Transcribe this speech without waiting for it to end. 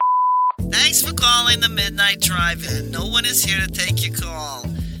Thanks for calling the Midnight Drive-In. No one is here to take your call.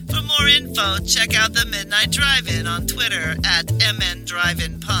 For more info, check out the Midnight Drive-In on Twitter at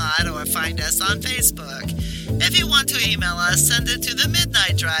MNDriveInPod or find us on Facebook. If you want to email us, send it to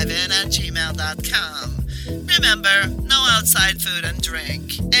themidnightdrivein@gmail.com. Remember, no outside food and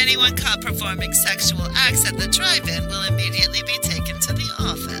drink. Anyone caught performing sexual acts at the drive-in will immediately be taken to the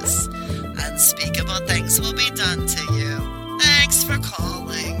office. Unspeakable things will be done to you. Thanks for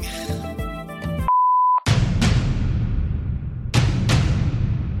calling.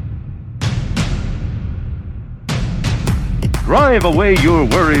 Drive away your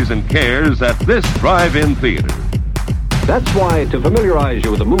worries and cares at this drive-in theater. That's why, to familiarize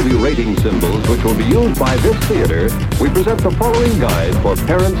you with the movie rating symbols which will be used by this theater, we present the following guide for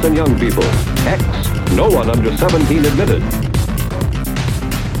parents and young people. X, no one under 17 admitted.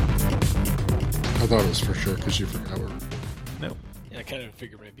 I thought it was for sure because you forgot where. No. Yeah, I kind of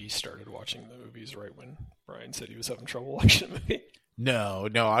figured maybe he started watching the movies right when Brian said he was having trouble watching the movie. No,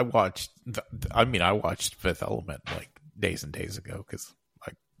 I watched Fifth Element like days and days ago because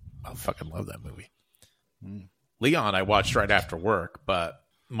I fucking love that movie. Leon I watched right after work, but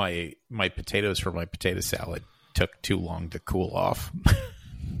my potatoes for my potato salad took too long to cool off.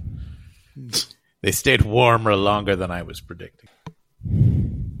 They stayed warmer longer than I was predicting.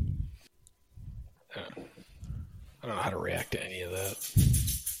 I don't know how to react to any of that.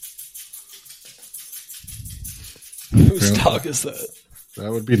 Whose dog is that?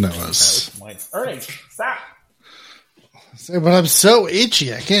 That would be Noah's. Ernie, stop! Say, but I'm so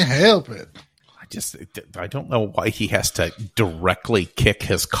itchy, I can't help it. I don't know why he has to directly kick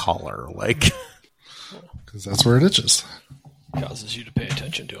his collar, like. Because that's where it itches. Causes you to pay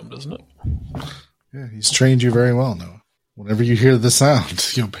attention to him, doesn't it? Yeah, he's trained you very well, Noah. Whenever you hear the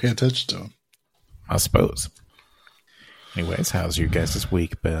sound, you'll pay attention to him. I suppose. Anyways, how's your guys'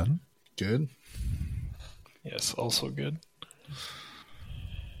 week been? Good. Yes, also good.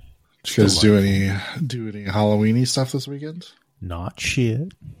 Did you guys do any Halloweeny stuff this weekend? Not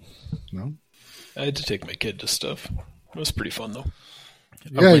shit. No? I had to take my kid to stuff. It was pretty fun, though.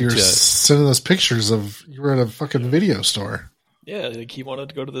 Yeah, you're sending us pictures of you were at a fucking video store. Yeah, like he wanted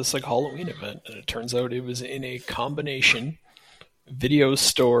to go to this like Halloween event, and it turns out it was in a combination video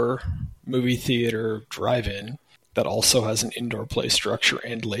store, movie theater, drive-in that also has an indoor play structure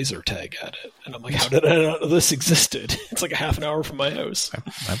and laser tag at it. And I'm like, how did I not know this existed? It's like a half an hour from my house.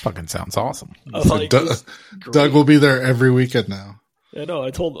 That fucking sounds awesome. Like, Doug will be there every weekend now. I know.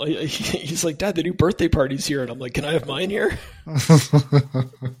 He's like, Dad, they do birthday parties here. And I'm like, can I have mine here?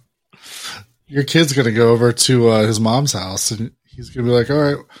 Your kid's going to go over to his mom's house and he's going to be like, all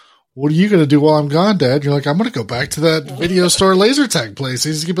right, what are you going to do while I'm gone, Dad? You're like, I'm going to go back to that video store laser tag place.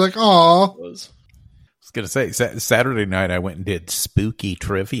 He's going to be like, aw. I was going to say, Saturday night I went and did spooky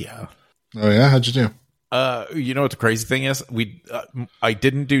trivia. Oh, yeah? How'd you do? You know what the crazy thing is? I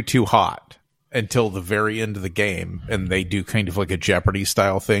didn't do too hot until the very end of the game, and they do kind of like a Jeopardy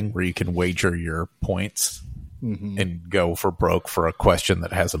style thing where you can wager your points and go for broke for a question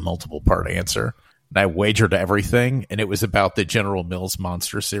that has a multiple part answer. And I wagered everything, and it was about the General Mills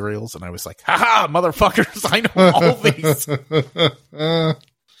monster cereals, and I was like, haha, motherfuckers, I know all these.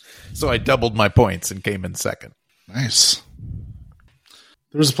 So I doubled my points and came in second. Nice.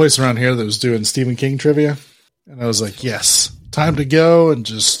 There was a place around here that was doing Stephen King trivia, and I was like, yes, time to go and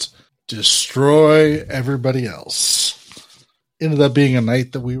just destroy everybody else. Ended up being a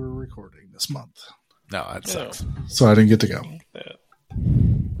night that we were recording this month. No, that sucks. So I didn't get to go.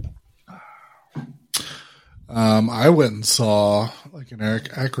 I went and saw like an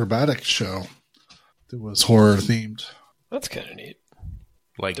acrobatic show that was horror themed. That's kind of neat.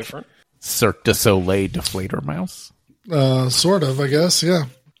 Like different. Cirque du Soleil Deflator Mouse? Sort of, I guess. Yeah.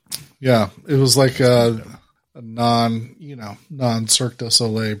 Yeah. It was like a non-Cirque du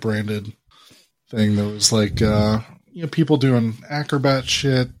Soleil branded thing that was like, people doing acrobat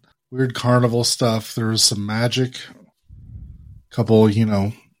shit, weird carnival stuff. There was some magic, couple,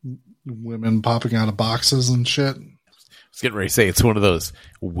 women popping out of boxes and shit. I was getting ready to say it's one of those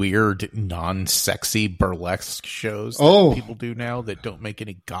weird, non-sexy burlesque shows that people do now that don't make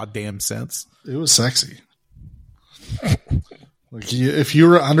any goddamn sense. It was sexy. Like if you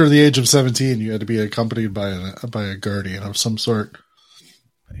were under the age of 17, you had to be accompanied by a guardian of some sort.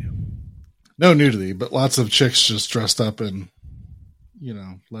 No nudity, but lots of chicks just dressed up in,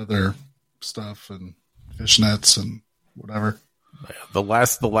 leather stuff and fishnets and whatever. The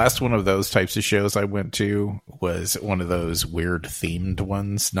last one of those types of shows I went to was one of those weird themed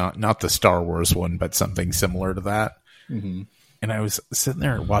ones, not the Star Wars one, but something similar to that. Mm-hmm. And I was sitting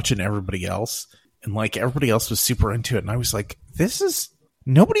there watching everybody else, and like everybody else was super into it, and I was like, "This is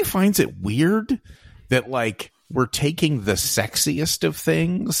nobody finds it weird that, like, we're taking the sexiest of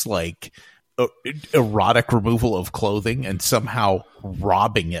things, like erotic removal of clothing, and somehow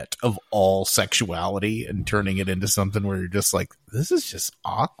robbing it of all sexuality and turning it into something where you're just like, this is just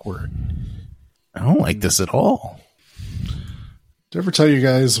awkward. I don't like this at all. Did I ever tell you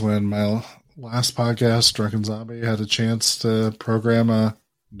guys when my last podcast, Drunken Zombie, had a chance to program a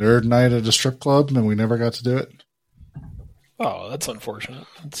nerd night at a strip club and we never got to do it? Oh, that's unfortunate.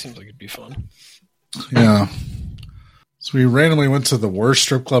 It seems like it'd be fun. Yeah. So we randomly went to the worst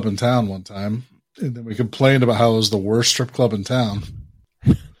strip club in town one time, and then we complained about how it was the worst strip club in town.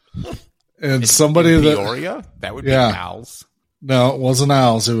 And somebody in that Peoria? That would be Al's. No, it wasn't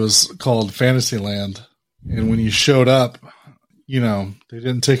Al's. It was called Fantasyland. And when you showed up, you know, they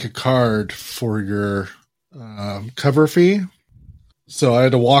didn't take a card for your cover fee. So I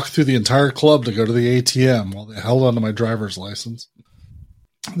had to walk through the entire club to go to the ATM while they held onto my driver's license.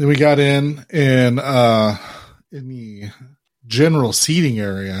 Then we got in the general seating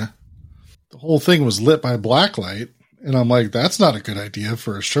area. The whole thing was lit by blacklight. And I'm like, that's not a good idea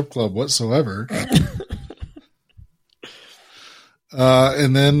for a strip club whatsoever.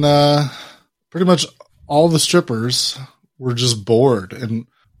 And then pretty much all the strippers were just bored and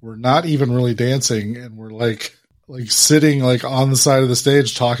we're not even really dancing. And we're like sitting like on the side of the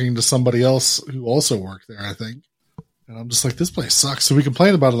stage talking to somebody else who also worked there, I think. And I'm just like, this place sucks. So we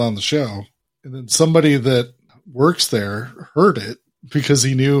complained about it on the show. And then somebody that works there heard it because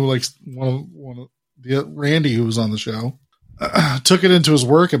he knew like one of the Randy who was on the show took it into his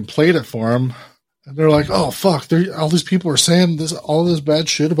work and played it for him. And they're like, oh fuck, all these people are saying all this bad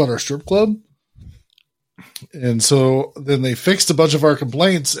shit about our strip club. And so then they fixed a bunch of our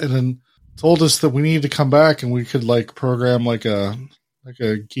complaints and then told us that we needed to come back and we could like program like a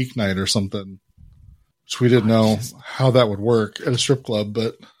geek night or something, which we didn't know how that would work at a strip club.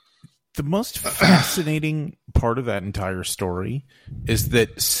 But the most fascinating part of that entire story is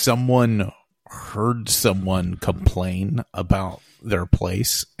that someone heard someone complain about their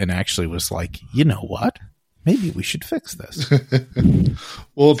place and actually was like, you know what? Maybe we should fix this.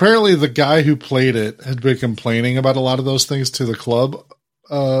 Well, apparently the guy who played it had been complaining about a lot of those things to the club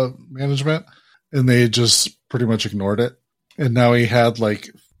management, and they just pretty much ignored it. And now he had like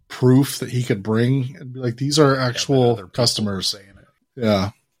proof that he could bring and be like, these are actual customers saying it.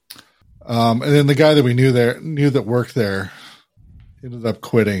 Yeah. And then the guy that we knew that worked there ended up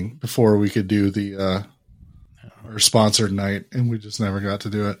quitting before we could do the our sponsored night, and we just never got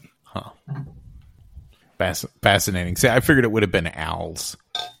to do it. Huh. Fascinating. See, I figured it would have been Al's,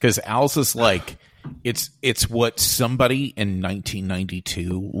 because Al's is like, it's what somebody in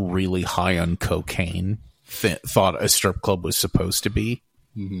 1992 really high on cocaine thought a strip club was supposed to be.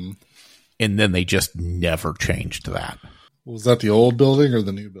 Mm-hmm. And then they just never changed that. Was that the old building or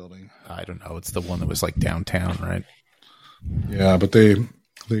the new building? I don't know. It's the one that was like downtown, right? Yeah, but they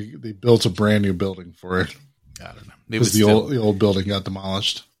built a brand new building for it. I don't know. Because the old building got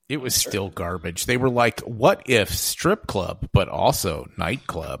demolished. It was still garbage. They were like, what if strip club, but also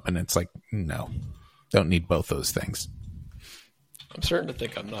nightclub? And it's like, no, don't need both those things. I'm starting to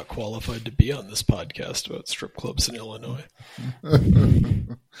think I'm not qualified to be on this podcast about strip clubs in Illinois.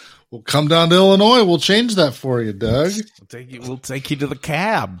 We'll come down to Illinois. We'll change that for you, Doug. We'll take you to the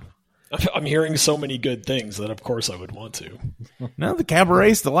Cab. I'm hearing so many good things that, of course, I would want to. No, the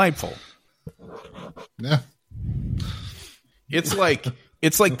Cabaret's delightful. Yeah. It's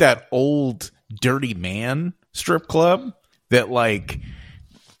like that old Dirty Man strip club that like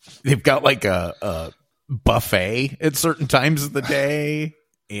they've got like a buffet at certain times of the day,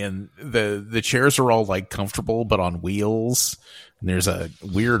 and the chairs are all like comfortable but on wheels. And there's a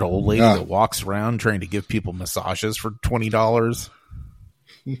weird old lady that walks around trying to give people massages for $20.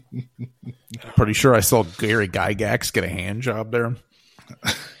 Pretty sure I saw Gary Gygax get a hand job there.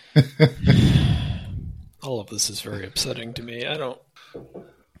 All of this is very upsetting to me.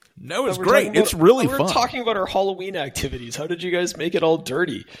 No, it's great. It's really fun. We're talking about our Halloween activities. How did you guys make it all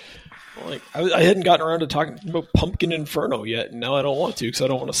dirty? Like I hadn't gotten around to talking about Pumpkin Inferno yet, and now I don't want to because I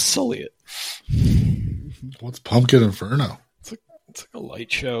don't want to sully it. What's Pumpkin Inferno? It's like a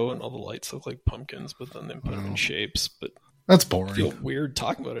light show, and all the lights look like pumpkins, but then they put them in shapes. But that's boring. I feel weird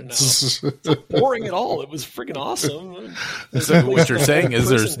talking about it now. It's not boring at all. It was freaking awesome. So what you're saying is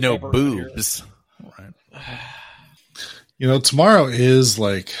there's no boobs. Right. You know, tomorrow is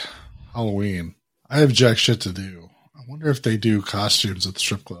like Halloween. I have jack shit to do. I wonder if they do costumes at the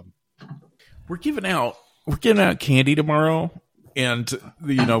strip club. We're giving out candy tomorrow, and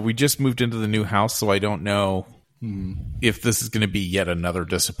we just moved into the new house, so I don't know if this is going to be yet another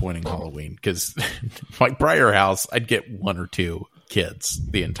disappointing Halloween, because my prior house I'd get one or two kids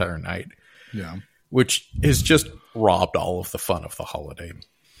the entire night. Yeah. Which has just robbed all of the fun of the holiday.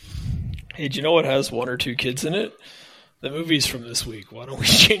 Hey, do you know what has 1 or 2 kids in it? The movies from this week. Why don't we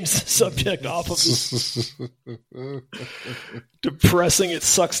change the subject off of this depressing "it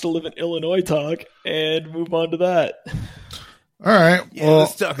sucks to live in Illinois" talk and move on to that? All right. Yeah, Well,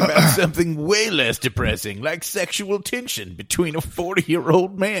 let's talk about something way less depressing, like sexual tension between a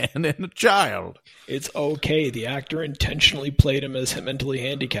 40-year-old man and a child. It's okay. The actor intentionally played him as mentally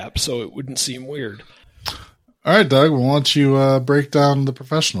handicapped, so it wouldn't seem weird. all right, Doug. Well, why don't you break down The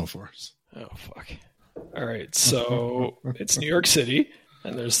Professional for us? Oh, fuck. All right, so it's New York City,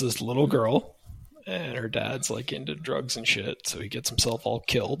 and there's this little girl, and her dad's like into drugs and shit, so he gets himself all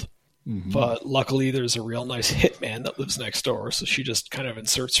killed. But luckily, there's a real nice hitman that lives next door, so she just kind of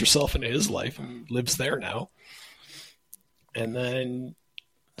inserts herself into his life and lives there now. And then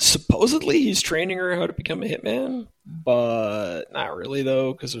supposedly he's training her how to become a hitman, but not really,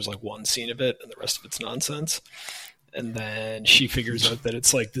 though, because there's like one scene of it, and the rest of it's nonsense. And then she figures out that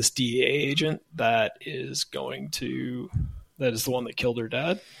it's like this DEA agent that is the one that killed her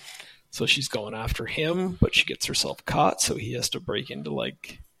dad. So she's going after him, but she gets herself caught. So he has to break into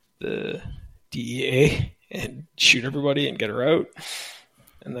like the DEA and shoot everybody and get her out.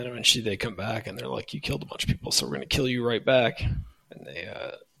 And then eventually they come back and they're like, you killed a bunch of people, so we're going to kill you right back. And they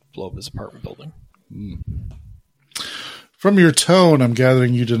blow up his apartment building. From your tone, I'm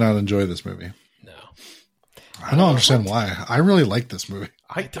gathering you did not enjoy this movie. I don't understand why. I really like this movie.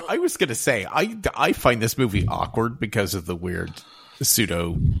 I was going to say, I find this movie awkward because of the weird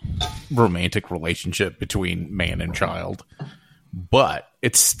pseudo-romantic relationship between man and child. But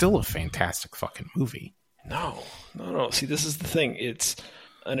it's still a fantastic fucking movie. No. See, this is the thing. It's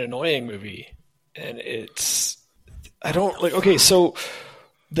an annoying movie. And so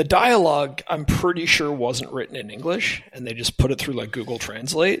the dialogue, I'm pretty sure, wasn't written in English, and they just put it through like Google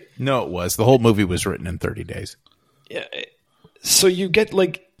Translate. No, it was. The whole movie was written in 30 days. Yeah. So you get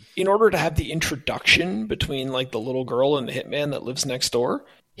like, in order to have the introduction between like the little girl and the hitman that lives next door,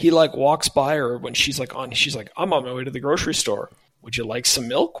 he like walks by her when she's like, I'm on my way to the grocery store. Would you like some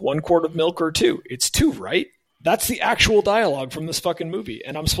milk? 1 quart of milk or 2? It's 2, right? That's the actual dialogue from this fucking movie.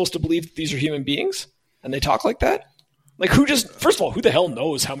 And I'm supposed to believe that these are human beings and they talk like that? Like, first of all, who the hell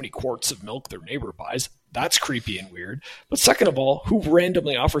knows how many quarts of milk their neighbor buys? That's creepy and weird. But second of all, who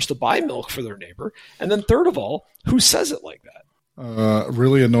randomly offers to buy milk for their neighbor? And then third of all, who says it like that?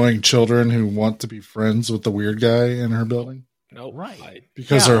 Really annoying children who want to be friends with the weird guy in her building. No, right.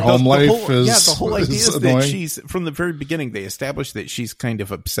 Because her home life is the whole idea is annoying. that she's, from the very beginning, they established that she's kind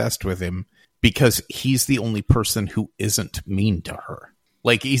of obsessed with him because he's the only person who isn't mean to her.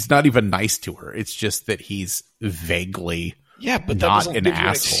 Like, he's not even nice to her. It's just that he's vaguely but not that an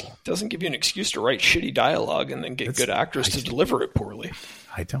asshole. Doesn't give you an excuse to write shitty dialogue and then get good actors to deliver it poorly.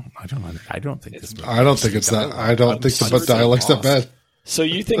 I don't think this movie. I don't think it's that. I don't think the dialect's that bad. So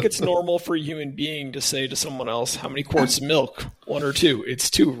you think it's normal for a human being to say to someone else, how many quarts of milk? 1 or 2? It's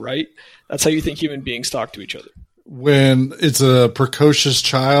 2, right? That's how you think human beings talk to each other. When it's a precocious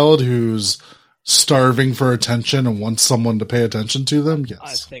child who's starving for attention and wants someone to pay attention to them, yes.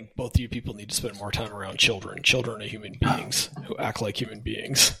 I think both of you people need to spend more time around children. Children are human beings who act like human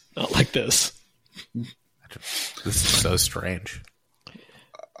beings, not like this. This is so strange.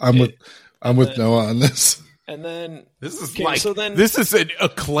 I'm with Noah on this. And then this is an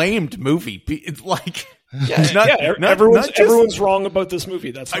acclaimed movie. It's like everyone's wrong about this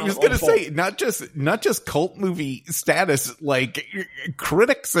movie. That's not I was going to say not just cult movie status. Like,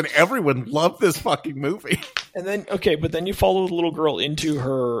 critics and everyone love this fucking movie. And then but then you follow the little girl into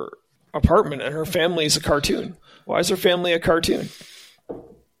her apartment, and her family is a cartoon. Why is her family a cartoon?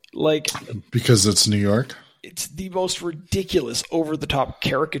 Like, because it's New York. It's the most ridiculous, over-the-top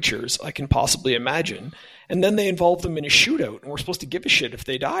caricatures I can possibly imagine. And then they involve them in a shootout, and we're supposed to give a shit if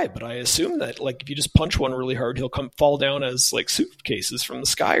they die. But I assume that, like, if you just punch one really hard, he'll fall down as, like, suitcases from the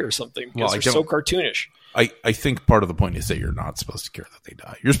sky or something, because they're so cartoonish. I think part of the point is that you're not supposed to care that they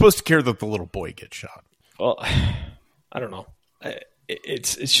die. You're supposed to care that the little boy gets shot. Well, I don't know.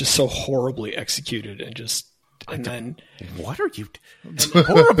 It's just so horribly executed and just... And then what are you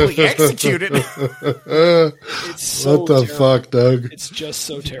horribly executed? It's so what the fuck, Doug? It's just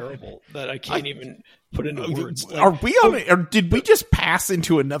so terrible that I can't even put into words. Like, are we on? Or did we just pass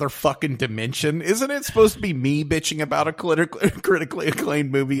into another fucking dimension? Isn't it supposed to be me bitching about a critically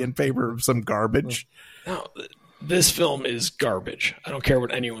acclaimed movie in favor of some garbage? No, this film is garbage. I don't care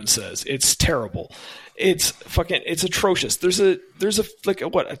what anyone says. It's terrible. It's atrocious. There's a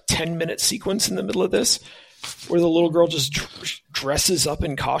 10-minute sequence in the middle of this where the little girl just dresses up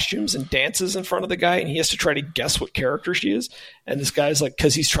in costumes and dances in front of the guy, and he has to try to guess what character she is. And this guy's like,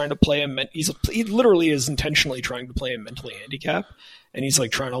 because he's trying to play he literally is intentionally trying to play a mentally handicapped, and he's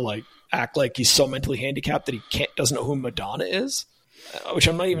like trying to like act like he's so mentally handicapped that he doesn't know who Madonna is, which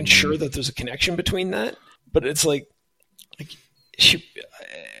I'm not even sure that there's a connection between that. But it's like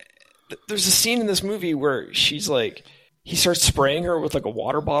there's a scene in this movie where she's like, he starts spraying her with like a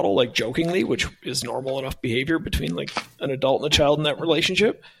water bottle, like jokingly, which is normal enough behavior between like an adult and a child in that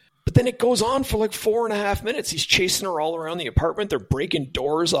relationship. But then it goes on for like 4.5 minutes. He's chasing her all around the apartment. They're breaking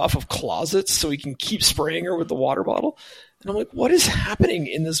doors off of closets so he can keep spraying her with the water bottle. And I'm like, what is happening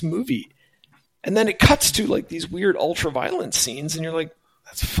in this movie? And then it cuts to like these weird ultra-violent scenes, and you're like,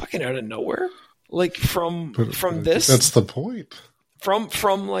 that's fucking out of nowhere. Like from this. That's the point.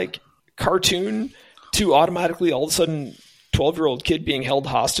 From like cartoon to automatically all of a sudden 12-year-old kid being held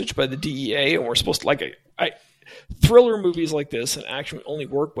hostage by the DEA, and we're supposed to like thriller movies like this and action only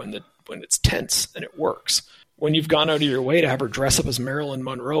work when it's tense and it works. When you've gone out of your way to have her dress up as Marilyn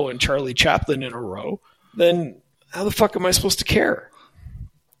Monroe and Charlie Chaplin in a row, then how the fuck am I supposed to care?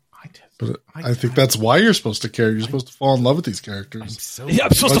 But I think that's why you're supposed to care. You're supposed to fall in love with these characters. I'm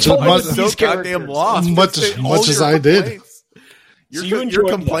supposed to fall in love with these characters. Goddamn lost. Much as I did. Your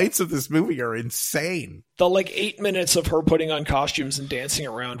complaints of this movie are insane. The like 8 minutes of her putting on costumes and dancing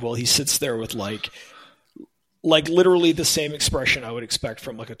around while he sits there with like literally the same expression I would expect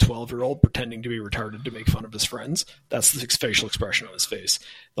from like a 12-year-old pretending to be retarded to make fun of his friends. That's the facial expression on his face.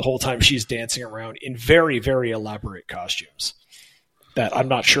 The whole time she's dancing around in very, very elaborate costumes that I'm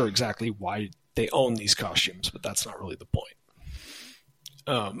not sure exactly why they own these costumes, but that's not really the point.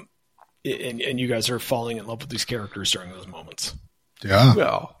 And you guys are falling in love with these characters during those moments. Yeah.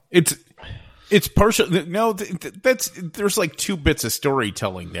 Well, it's partial. No, there's like two bits of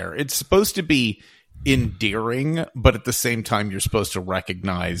storytelling there. It's supposed to be endearing, but at the same time, you're supposed to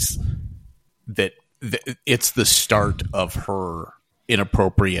recognize that it's the start of her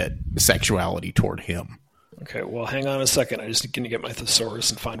inappropriate sexuality toward him. Okay, well, hang on a second. I just going to get my thesaurus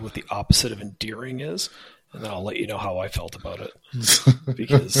and find what the opposite of endearing is. And then I'll let you know how I felt about it.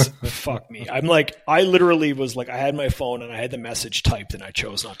 Because fuck me. I literally was like, I had my phone and I had the message typed and I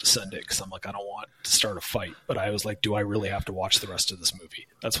chose not to send it because I'm like, I don't want to start a fight. But I was like, do I really have to watch the rest of this movie?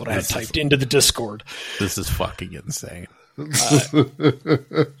 That's what I had typed into the Discord. This is fucking insane.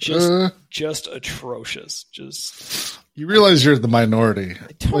 Just atrocious. You realize you're the minority.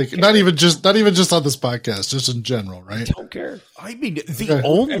 Like not even just on this podcast, just in general, right? I don't care. I mean,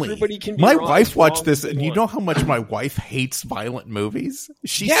 Everybody can be my wrong, wife watched this, wrong, and you know how much my wife hates violent movies?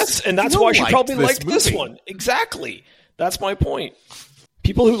 Yes, and that's why she probably liked this one. Exactly. That's my point.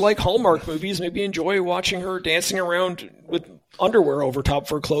 People who like Hallmark movies maybe enjoy watching her dancing around with underwear over top of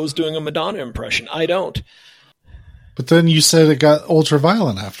her clothes doing a Madonna impression. I don't. But then you said it got ultra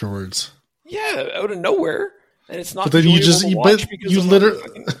violent afterwards. Yeah, out of nowhere. And it's not. But then you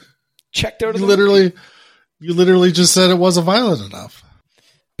literally checked out. You literally just said it wasn't violent enough.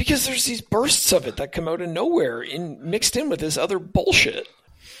 Because there's these bursts of it that come out of nowhere, mixed in with this other bullshit.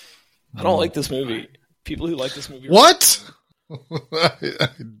 I don't like this movie. People who like this movie. What?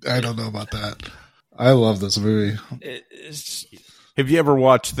 I don't know about that. I love this movie. Have you ever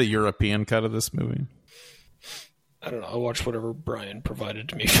watched the European cut of this movie? I don't know. I watched whatever Brian provided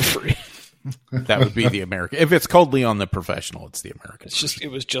to me for free. That would be the American. If it's called Leon the Professional, it's the American.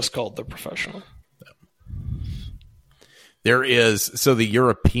 It was just called The Professional. There is, so the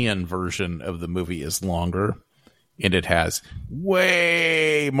European version of the movie is longer, and it has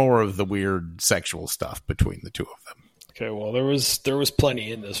way more of the weird sexual stuff between the two of them. Okay, well, there was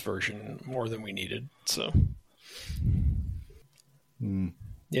plenty in this version, more than we needed. So,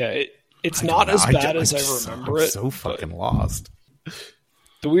 yeah, it's not as bad as I remember it. So fucking lost.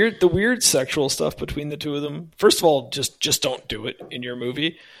 The weird sexual stuff between the two of them. First of all, just don't do it in your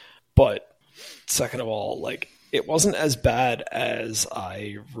movie. But second of all, like, it wasn't as bad as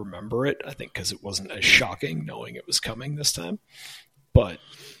I remember it. I think because it wasn't as shocking knowing it was coming this time. But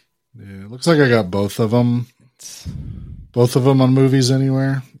yeah, it looks like I got both of them. Both of them on Movies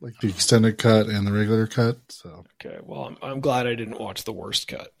Anywhere, like the extended cut and the regular cut. So okay, well, I'm glad I didn't watch the worst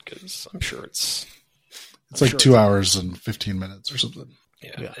cut because I'm sure it's like 2 hours and 15 minutes or something.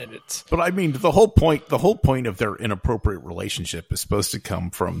 Yeah, and but I mean, the whole point of their inappropriate relationship is supposed to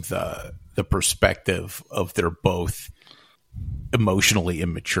come from the perspective of they're both emotionally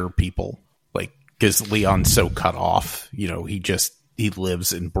immature people. Like, because Leon's so cut off, you know, he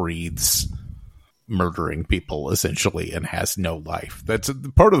lives and breathes murdering people essentially and has no life. That's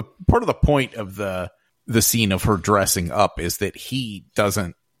part of the point of the scene of her dressing up is that he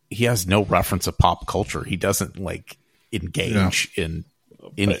doesn't he has no reference of pop culture. He doesn't like engage in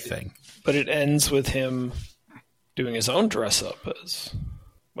anything. But it ends with him doing his own dress up as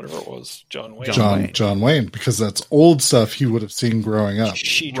whatever it was, John Wayne. John Wayne, because that's old stuff he would have seen growing up.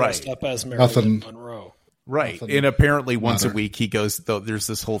 She dressed up as Marilyn Monroe. Right. And apparently once a week he goes, though, there's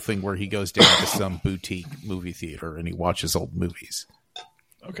this whole thing where he goes down to some boutique movie theater and he watches old movies.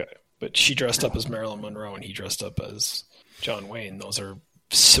 Okay. But she dressed up as Marilyn Monroe and he dressed up as John Wayne. Those are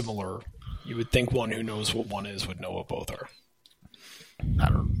similar. You would think one who knows what one is would know what both are. I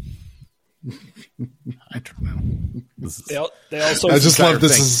don't know. They also. I just love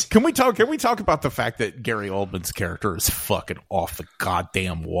this. Can we talk about the fact that Gary Oldman's character is fucking off the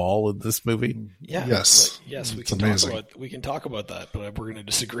goddamn wall in this movie? Yeah. Yes. Yes. We It's can amazing. we can talk about that, but we're going to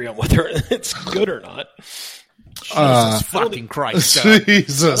disagree on whether it's good or not. Jesus fucking Christ, Doug.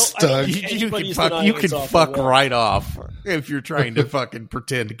 Jesus, Doug. You can fuck right off if you're trying to fucking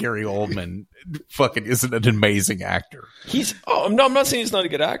pretend Gary Oldman fucking isn't an amazing actor. I'm not saying he's not a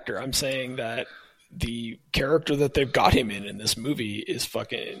good actor. I'm saying that the character that they've got him in this movie is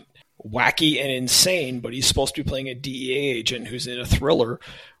fucking wacky and insane, but he's supposed to be playing a DEA agent who's in a thriller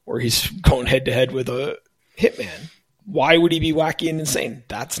where he's going head to head with a hitman. Why would he be wacky and insane?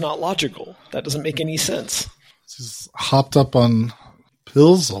 That's not logical. That doesn't make any sense. He's hopped up on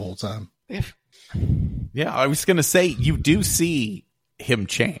pills the whole time. Yeah, I was going to say, you do see him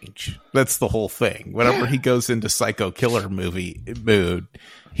change. That's the whole thing. Whenever he goes into psycho killer movie mood,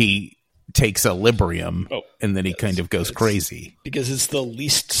 he takes a Librium and then he kind of goes crazy. Because it's the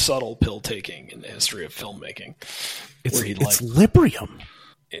least subtle pill taking in the history of filmmaking. It's Librium.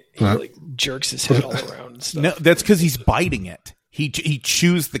 He like jerks his head all around and stuff. No, that's because he's biting it. He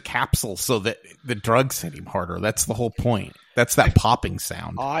chews the capsule so that the drugs hit him harder. That's the whole point. That's that popping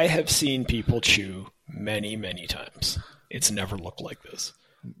sound. I have seen people chew many, many times. It's never looked like this.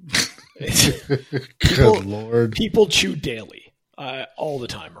 Good Lord. People chew daily, all the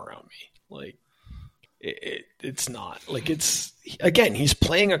time around me. Like, it's not. Like, it's... Again, he's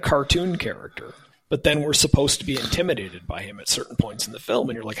playing a cartoon character, but then we're supposed to be intimidated by him at certain points in the film,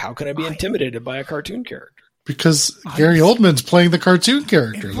 and you're like, how can I be intimidated by a cartoon character? Because Gary Oldman's playing the cartoon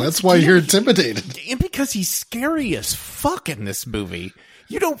character. That's why you're intimidated. And because he's scary as fuck in this movie.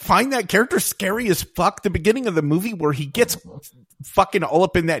 You don't find that character scary as fuck? The beginning of the movie where he gets fucking all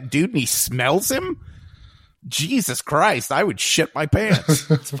up in that dude and he smells him? Jesus Christ, I would shit my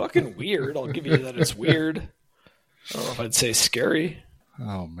pants. It's fucking weird. I'll give you that it's weird. I don't know if I'd say scary.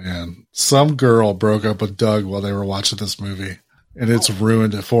 Oh, man. Some girl broke up with Doug while they were watching this movie. And it's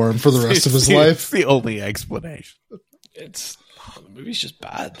ruined it for him for the rest of his life. It's the only explanation. The movie's just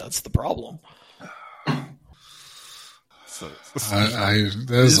bad. That's the problem.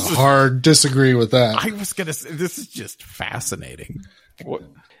 There's a hard disagree with that. I was going to say, this is just fascinating. What?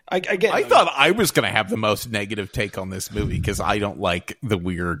 I thought I was going to have the most negative take on this movie because I don't like the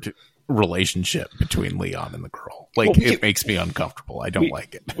weird relationship between Leon and the girl. Like, it makes me uncomfortable. I don't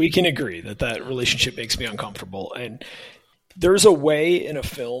like it. We can agree that relationship makes me uncomfortable. And there's a way in a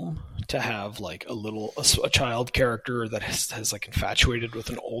film to have like a child character that has like infatuated with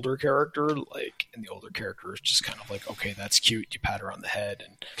an older character, like, and the older character is just kind of like, okay, that's cute. You pat her on the head,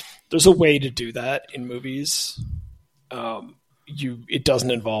 and there's a way to do that in movies. It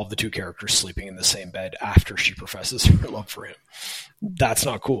doesn't involve the two characters sleeping in the same bed after she professes her love for him. That's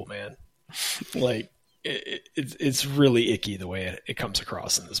not cool, man. Like, it's really icky the way it comes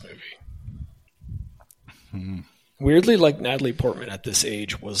across in this movie. Weirdly, like, Natalie Portman at this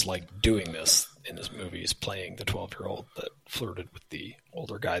age was like doing this in his movies, playing the 12-year-old that flirted with the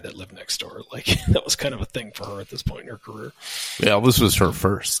older guy that lived next door. Like, that was kind of a thing for her at this point in her career. Yeah, this was her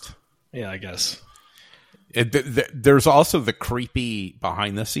first. Yeah, I guess. There's also the creepy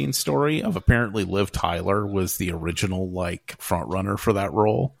behind-the-scenes story of apparently Liv Tyler was the original like front runner for that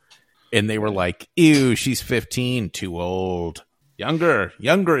role, and they were like, "Ew, she's 15, too old." Younger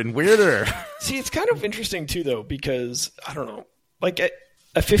and weirder. See, it's kind of interesting too, though, because I don't know, like a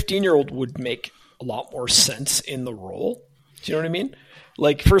 15-year-old would make a lot more sense in the role. Do you know what I mean?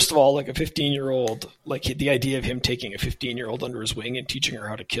 Like, first of all, like a 15-year-old, like the idea of him taking a 15-year-old under his wing and teaching her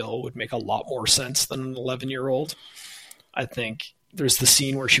how to kill would make a lot more sense than an 11-year-old. I think there's the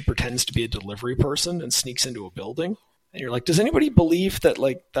scene where she pretends to be a delivery person and sneaks into a building. And you're like, does anybody believe that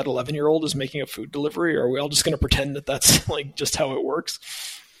like that 11-year-old is making a food delivery, or are we all just going to pretend that that's like just how it works?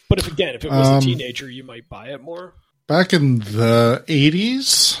 But if it was a teenager, you might buy it more. Back in the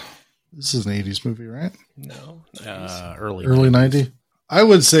 80s, this is an 80s movie, right? No, early 90. I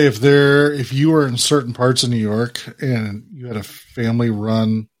would say if you were in certain parts of New York and you had a family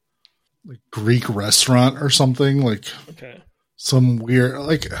run like Greek restaurant or something, like okay, some weird,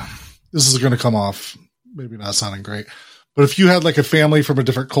 like, this is going to come off maybe not sounding great, but if you had like a family from a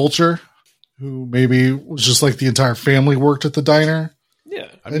different culture who maybe was just like the entire family worked at the diner. Yeah.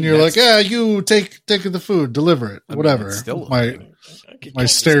 And you're like, yeah, you take the food, deliver it, whatever. My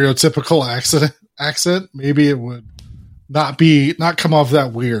stereotypical accent, maybe it would not come off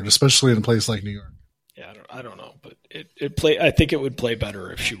that weird, especially in a place like New York. Yeah, I don't know, but I think it would play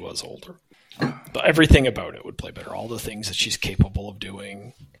better if she was older. Everything about it would play better. All the things that she's capable of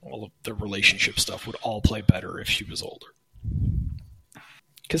doing, all of the relationship stuff would all play better if she was older.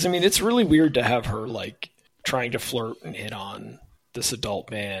 Because, I mean, it's really weird to have her, like, trying to flirt and hit on this adult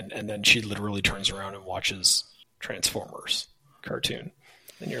man, and then she literally turns around and watches Transformers cartoon.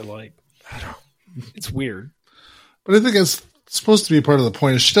 And you're like, I don't know. It's weird. But I think it's supposed to be part of the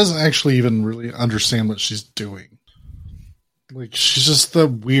point is she doesn't actually even really understand what she's doing. Like, she's just the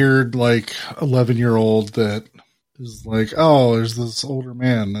weird, like, 11-year-old that is like, oh, there's this older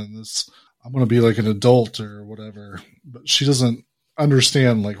man and this, I'm going to be like an adult or whatever. But she doesn't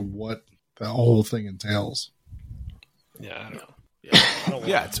understand, like, what that whole thing entails. Yeah, I don't know.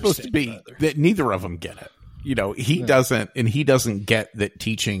 Yeah, it's supposed to be that neither of them get it. You know, he doesn't, and he doesn't get that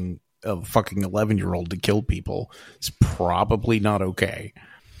teaching a fucking 11-year-old to kill people is probably not okay.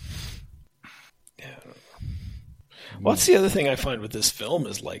 Well, that's the other thing I find with this film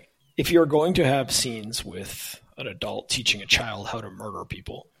is, like, if you're going to have scenes with an adult teaching a child how to murder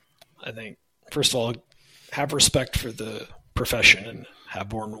people, I think, first of all, have respect for the profession and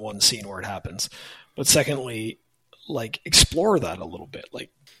have more than one scene where it happens. But secondly, like, explore that a little bit,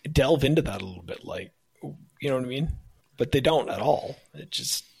 like, delve into that a little bit, like, you know what I mean? But they don't at all.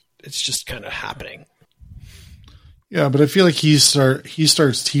 It's just kind of happening. Yeah, but I feel like he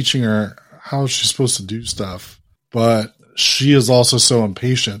starts teaching her how she's supposed to do stuff. But she is also so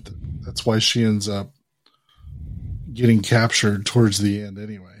impatient. That's why she ends up getting captured towards the end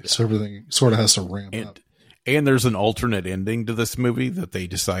anyway. So everything sort of has to ramp up. And there's an alternate ending to this movie that they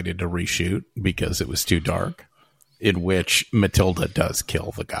decided to reshoot because it was too dark, in which Matilda does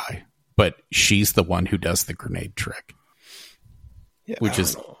kill the guy. But she's the one who does the grenade trick, which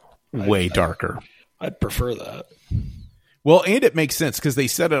is way darker. I'd prefer that. Well, and it makes sense because they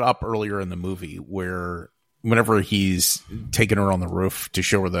set it up earlier in the movie where whenever he's taking her on the roof to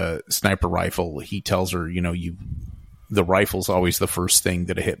show her the sniper rifle, he tells her, you know, the rifle's always the first thing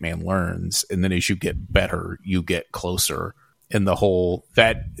that a hitman learns. And then as you get better, you get closer. And the whole,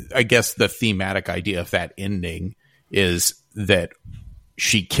 that, I guess the thematic idea of that ending is that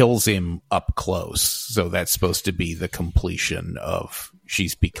she kills him up close. So that's supposed to be the completion of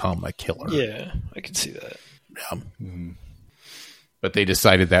she's become a killer. Yeah, I can see that. Yeah. Mm-hmm. But they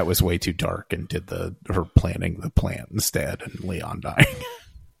decided that was way too dark and did her planning the plant instead and Leon dying.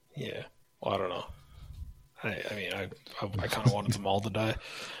 Yeah. Well, I don't know. I mean, I kind of wanted them all to die.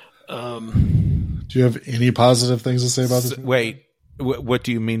 Do you have any positive things to say about this? Wait, what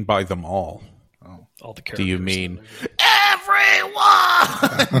do you mean by them all? Oh. All the characters. Do you mean everyone?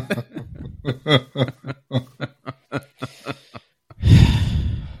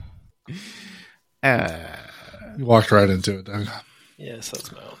 You walked right into it, Doug. Yes,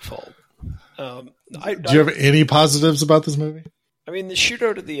 that's my own fault. Do you have any positives about this movie? I mean, the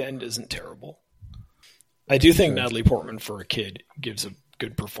shootout at the end isn't terrible. I do think Natalie Portman, for a kid, gives a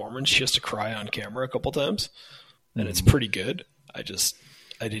good performance. She has to cry on camera a couple times, and it's pretty good. I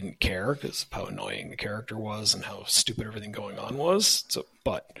didn't care because of how annoying the character was and how stupid everything going on was. So,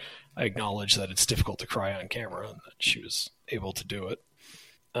 but I acknowledge that it's difficult to cry on camera and that she was able to do it.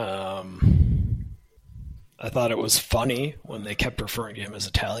 I thought it was funny when they kept referring to him as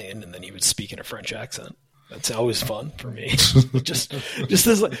Italian and then he would speak in a French accent. That's always fun for me. just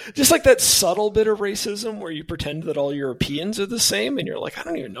like that subtle bit of racism where you pretend that all Europeans are the same and you're like, I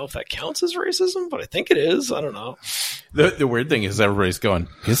don't even know if that counts as racism, but I think it is. I don't know. The weird thing is everybody's going,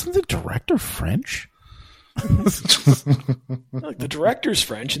 isn't the director French? Look, the director's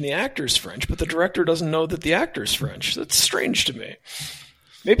French and the actor's French, but the director doesn't know that the actor's French. That's strange to me.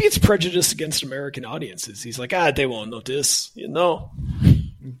 Maybe it's prejudice against American audiences. He's like, they won't notice, you know.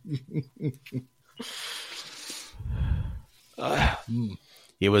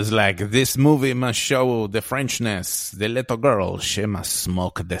 He was like, this movie must show the Frenchness. The little girl, she must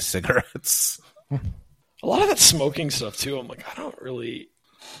smoke the cigarettes. A lot of that smoking stuff, too. I'm like, I don't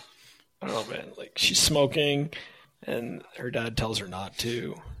know, man. Like, she's smoking, and her dad tells her not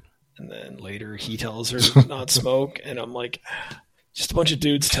to. And then later he tells her to not smoke. And I'm like, just a bunch of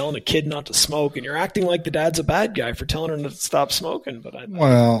dudes telling a kid not to smoke, and you're acting like the dad's a bad guy for telling her to stop smoking. But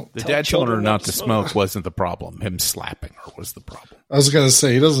the dad telling her not to smoke wasn't the problem. Him slapping her was the problem. I was going to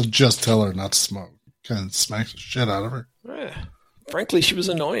say, he doesn't just tell her not to smoke. kind of smacks the shit out of her. Frankly, she was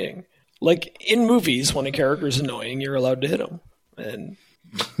annoying. Like, in movies, when a character is annoying, you're allowed to hit him. And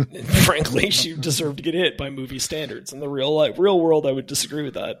frankly, she deserved to get hit by movie standards. In the real world, I would disagree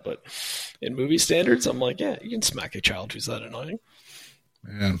with that. But in movie standards, I'm like, yeah, you can smack a child who's that annoying.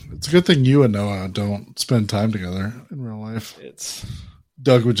 Man, it's a good thing you and Noah don't spend time together in real life.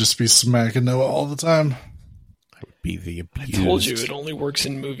 Doug would just be smacking Noah all the time. I would be the abused. I told you, it only works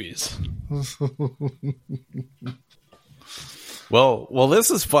in movies. Well,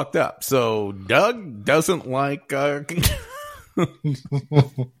 this is fucked up. So Doug doesn't like the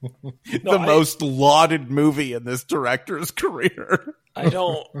most lauded movie in this director's career.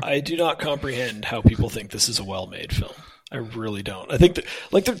 I do not comprehend how people think this is a well-made film. I really don't. I think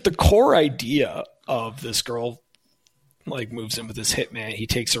that, the core idea of this girl, like, moves in with this hitman. He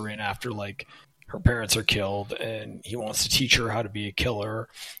takes her in after, like, her parents are killed, and he wants to teach her how to be a killer.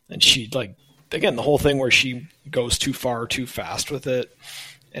 And she, like, again, the whole thing where she goes too far, too fast with it,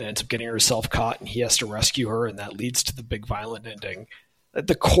 and ends up getting herself caught, and he has to rescue her, and that leads to the big violent ending.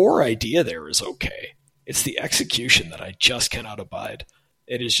 The core idea there is okay. It's the execution that I just cannot abide.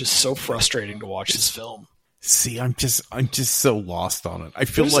 It is just so frustrating to watch this film. See, I'm just so lost on it. I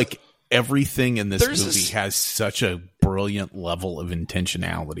feel like everything in this movie has such a brilliant level of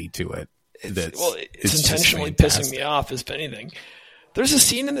intentionality to it. It's intentionally pissing me off, if anything. There's a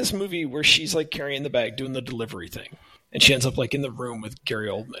scene in this movie where she's, like, carrying the bag, doing the delivery thing. And she ends up, like, in the room with Gary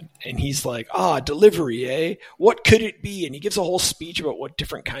Oldman. And he's like, delivery, eh? What could it be? And he gives a whole speech about what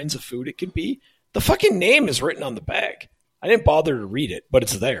different kinds of food it could be. The fucking name is written on the bag. I didn't bother to read it, but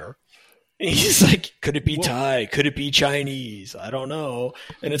it's there. And he's like, could it be Thai? Could it be Chinese? I don't know.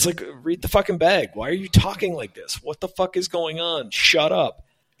 And it's like, read the fucking bag. Why are you talking like this? What the fuck is going on? Shut up.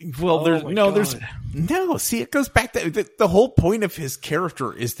 Well, see, it goes back to the whole point of his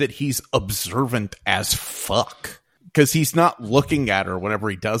character is that he's observant as fuck because he's not looking at her whenever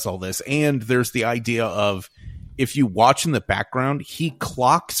he does all this. And there's the idea of, if you watch in the background, he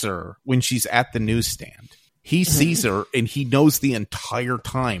clocks her when she's at the newsstand. He sees her and he knows the entire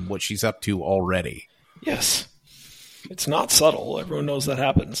time what she's up to already. Yes. It's not subtle. Everyone knows that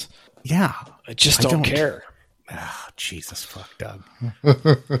happens. Yeah. I just don't care. Jesus fuck, Doug.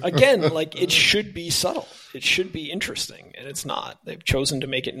 Again, like, it should be subtle. It should be interesting, and it's not. They've chosen to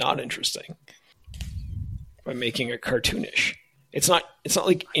make it not interesting by making it cartoonish. It's not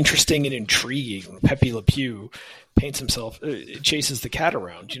like interesting and intriguing. Pepe Le Pew paints himself, chases the cat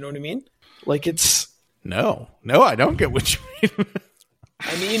around. Do you know what I mean? Like, it's... No, I don't get what you mean.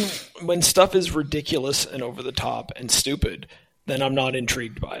 I mean, when stuff is ridiculous and over the top and stupid, then I'm not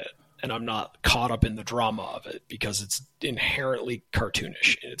intrigued by it. And I'm not caught up in the drama of it because it's inherently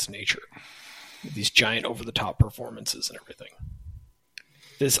cartoonish in its nature. These giant over-the-top performances and everything.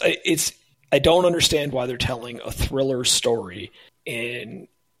 I don't understand why they're telling a thriller story in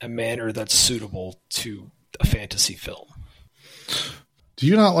a manner that's suitable to a fantasy film. Do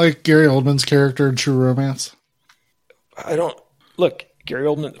you not like Gary Oldman's character in True Romance? I don't... Look, Gary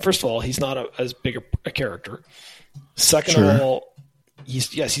Oldman, first of all, he's not as big a character. Second of all,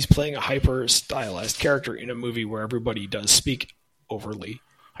 he's playing a hyper-stylized character in a movie where everybody does speak overly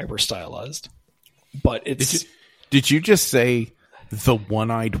hyper-stylized. But it's... Did you just say the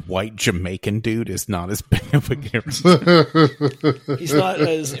one-eyed white Jamaican dude is not as big of a character? He's not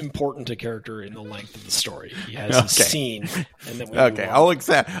as important a character in the length of the story. He has a scene, and then I'll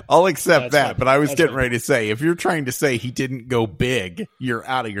accept that. But I was getting ready to say, if you're trying to say he didn't go big, you're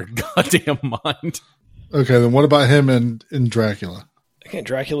out of your goddamn mind. Okay, then what about him in Dracula? Again,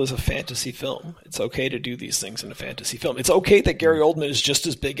 Dracula is a fantasy film. It's okay to do these things in a fantasy film. It's okay that Gary Oldman is just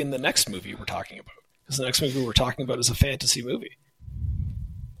as big in the next movie we're talking about. Because the next movie we're talking about is a fantasy movie.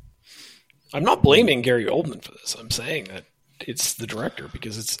 I'm not blaming Gary Oldman for this. I'm saying that it's the director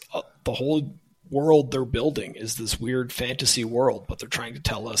because it's the whole world they're building is this weird fantasy world, but they're trying to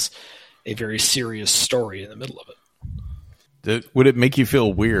tell us a very serious story in the middle of it. Would it make you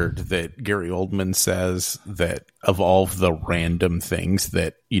feel weird that Gary Oldman says that of all of the random things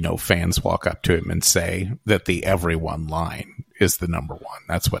that, fans walk up to him and say, that the everyone line is the number one?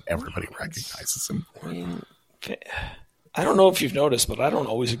 That's what everybody recognizes him for. I don't know if you've noticed, but I don't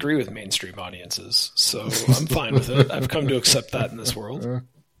always agree with mainstream audiences, so I'm fine with it. I've come to accept that in this world. All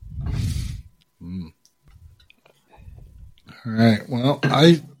right. Well,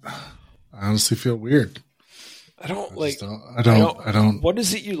 I honestly feel weird. I don't. What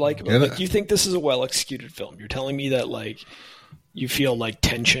is it you like about it? Like, you think this is a well-executed film? You're telling me that, like, you feel like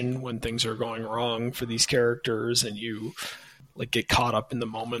tension when things are going wrong for these characters, and you like get caught up in the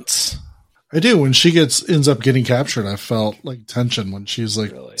moments. I do. When she ends up getting captured, I felt like tension when she's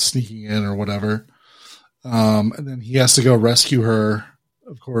like sneaking in or whatever. And then he has to go rescue her.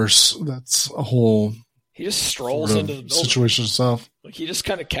 Of course, that's a whole he just strolls into the building. Situation itself. Like he just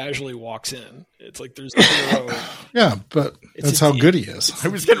kind of casually walks in. It's like there's zero. Yeah, but that's how good he is. I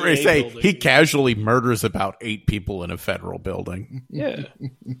was getting ready to say he casually murders about 8 people in a federal building. Yeah,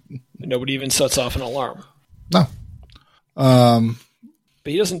 nobody even sets off an alarm. No,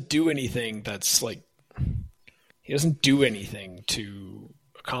 but he doesn't do anything that's like. He doesn't do anything to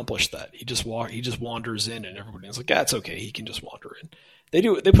accomplish that. He just wanders in, and everybody's like, "Yeah, it's okay. He can just wander in." They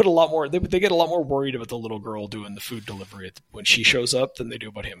put a lot more. They get a lot more worried about the little girl doing the food delivery when she shows up than they do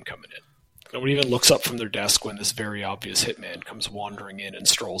about him coming in. Nobody even looks up from their desk when this very obvious hitman comes wandering in and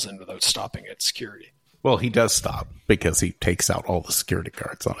strolls in without stopping at security. Well, he does stop because he takes out all the security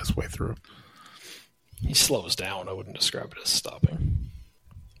guards on his way through. He slows down. I wouldn't describe it as stopping.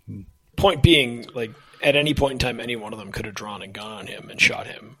 Point being, like, at any point in time, any one of them could have drawn a gun on him and shot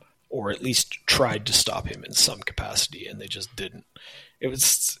him, or at least tried to stop him in some capacity, and they just didn't. It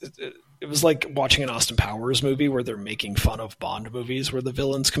was like watching an Austin Powers movie where they're making fun of Bond movies where the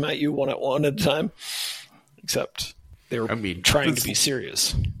villains come at you one at a time. Except they were trying to be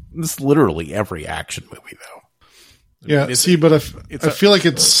serious. This is literally every action movie, though. Yeah, but I feel like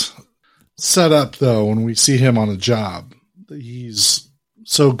it's set up, though, when we see him on a job. That he's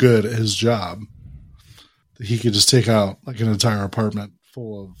so good at his job that he could just take out like an entire apartment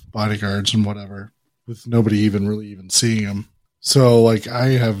full of bodyguards and whatever with nobody even seeing him. So, like, I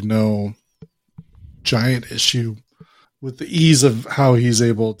have no giant issue with the ease of how he's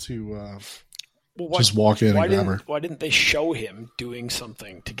able to just walk in and grab her. Why didn't they show him doing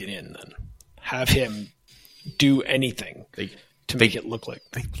something to get in then? Have him do anything to make it look like...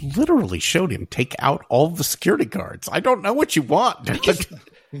 They literally showed him take out all the security guards. I don't know what you want.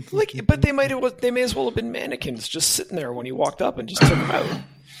 But they may as well have been mannequins just sitting there when he walked up and just took him out.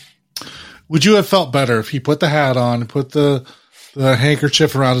 Would you have felt better if he put the hat on, put the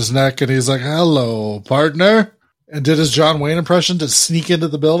handkerchief around his neck, and he's like, "Hello, partner," and did his John Wayne impression to sneak into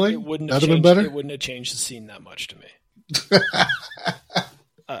the building? It wouldn't That'd have have been better. It wouldn't have changed the scene that much to me.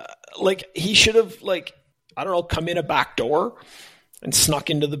 Like he should have, like, I don't know, come in a back door and snuck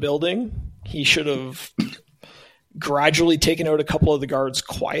into the building. He should have gradually taken out a couple of the guards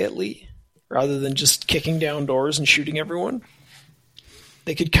quietly, rather than just kicking down doors and shooting everyone.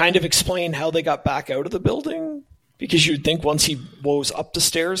 They could kind of explain how they got back out of the building, because you'd think once he woes up the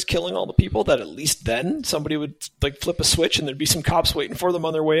stairs killing all the people that at least then somebody would like flip a switch and there'd be some cops waiting for them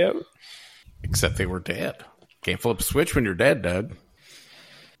on their way out. Except they were dead. Can't flip a switch when you're dead, Doug.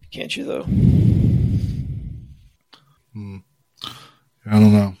 Can't you, though? I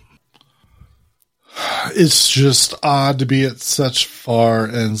don't know. It's just odd to be at such far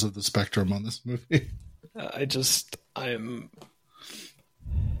ends of the spectrum on this movie. I don't know. Just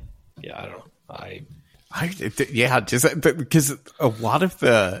because a lot of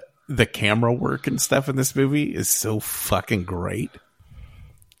the camera work and stuff in this movie is so fucking great.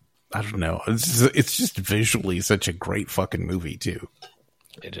 I don't know. It's just visually such a great fucking movie too.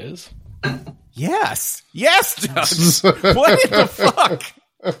 It is. Yes, Doug. What in the fuck?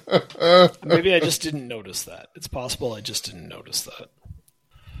 Maybe I just didn't notice that. It's possible I just didn't notice that.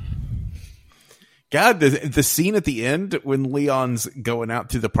 God, the scene at the end when Leon's going out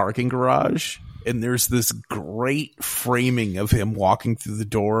to the parking garage and there's this great framing of him walking through the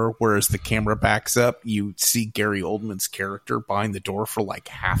door, whereas the camera backs up, you see Gary Oldman's character behind the door for like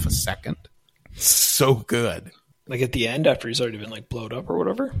half a second. So good. Like at the end after he's already been like blowed up or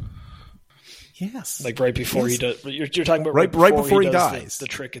whatever? Yes. Like right before he does. You're talking about right before he dies. The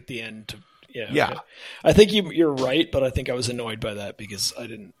trick at the end. Yeah. Okay. I think you're right, but I think I was annoyed by that because I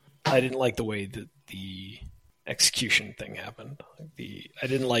didn't like the way that the execution thing happened. I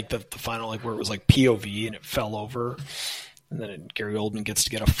didn't like the final, like where it was like POV and it fell over, and then Gary Oldman gets to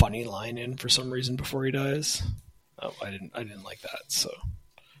get a funny line in for some reason before he dies. I didn't like that. So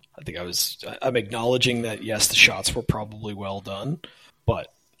I think I'm acknowledging that yes, the shots were probably well done, but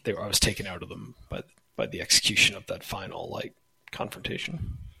I was taken out of them by the execution of that final like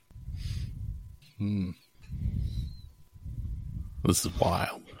confrontation. This is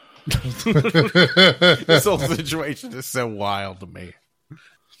wild. This whole situation is so wild to me.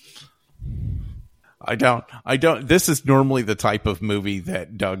 I don't. This is normally the type of movie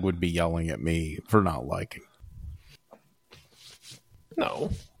that Doug would be yelling at me for not liking.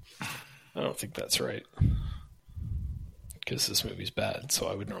 No, I don't think that's right. Because this movie's bad, so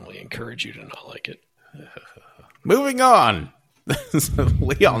I would normally encourage you to not like it. Moving on.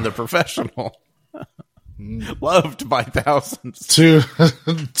 Leon the Professional. Loved by thousands. Two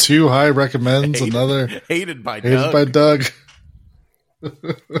high recommends. Hated by Doug.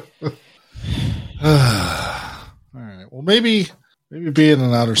 Well, maybe being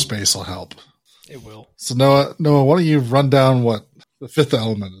in outer space will help. It will. So Noah, why don't you run down what the fifth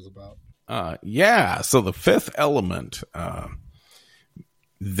element is about? So the fifth element,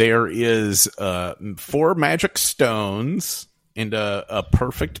 there is 4 magic stones and a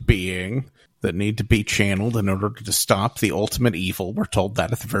perfect being that need to be channeled in order to stop the ultimate evil. We're told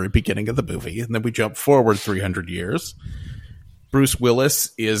that at the very beginning of the movie. And then we jump forward 300 years. Bruce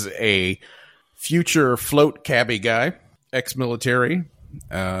Willis is a future float cabbie guy, ex-military.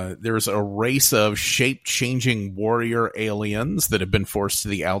 There's a race of shape-changing warrior aliens that have been forced to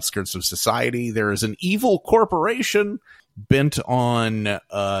the outskirts of society. There is an evil corporation bent on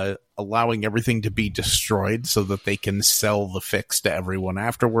allowing everything to be destroyed so that they can sell the fix to everyone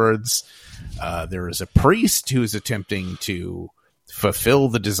afterwards. There is a priest who is attempting to fulfill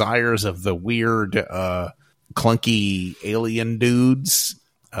the desires of the weird, clunky alien dudes.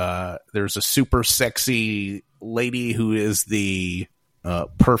 There's a super sexy lady who is the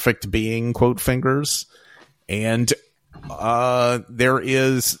perfect being, quote fingers. And there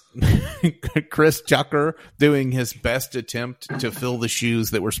is Chris Tucker doing his best attempt to fill the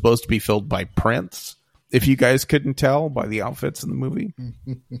shoes that were supposed to be filled by Prince, if you guys couldn't tell by the outfits in the movie.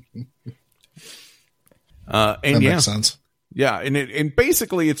 That makes sense. Yeah, and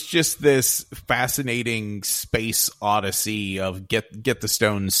basically it's just this fascinating space odyssey of get the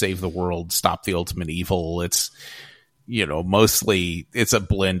stones, save the world, stop the ultimate evil. It's, mostly it's a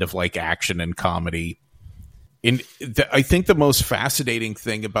blend of like action and comedy. And I think the most fascinating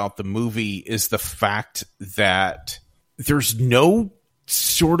thing about the movie is the fact that there's no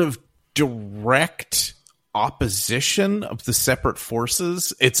sort of direct opposition of the separate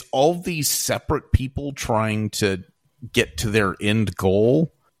forces. It's all these separate people trying to get to their end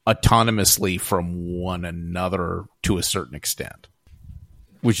goal autonomously from one another to a certain extent,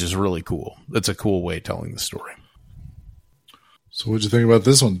 which is really cool. That's a cool way of telling the story. So what'd you think about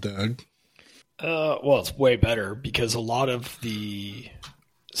this one, Doug? Well, it's way better because a lot of the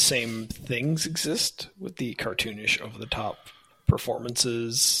same things exist with the cartoonish, over-the-top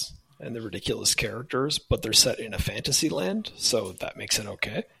performances and the ridiculous characters, but they're set in a fantasy land, so that makes it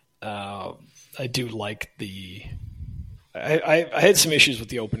okay. I do like the... I had some issues with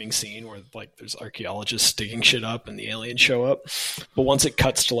the opening scene where like there's archaeologists digging shit up and the aliens show up, but once it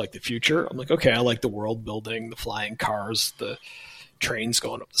cuts to like the future, I'm like, okay, I like the world building, the flying cars, the trains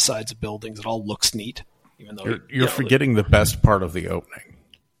going up the sides of buildings. It all looks neat, even though you're forgetting the best part of the opening,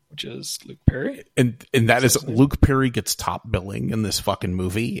 which is Luke Perry, and that is Luke Perry gets top billing in this fucking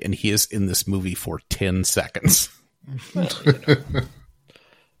movie, and he is in this movie for 10 seconds. Well,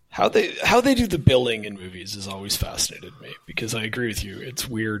 How they do the billing in movies has always fascinated me, because I agree with you. It's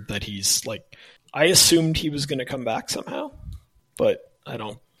weird that he's like, I assumed he was going to come back somehow, but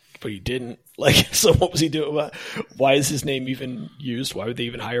he didn't. Like, so what was he doing? Why is his name even used? Why would they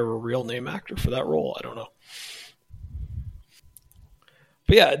even hire a real name actor for that role? I don't know.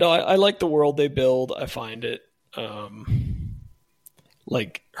 But yeah, no, I like the world they build. I find it,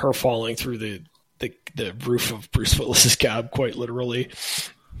 like her falling through the roof of Bruce Willis's cab, quite literally.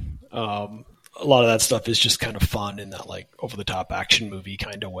 A lot of that stuff is just kind of fun in that like over the top action movie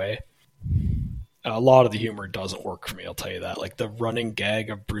kind of way. A lot of the humor doesn't work for me, I'll tell you that. Like the running gag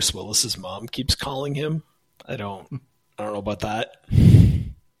of Bruce Willis's mom keeps calling him. I don't know about that.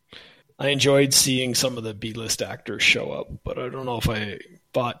 I enjoyed seeing some of the B-list actors show up, but I don't know if I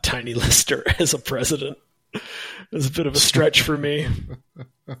bought Tiny Lister as a president. It was a bit of a stretch for me.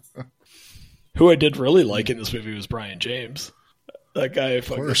 Who I did really like in this movie was Brian James. That guy, of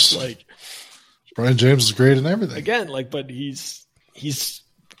course, like Brian James is great in everything. Again, like, but he's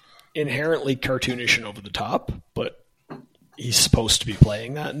inherently cartoonish and over the top, but he's supposed to be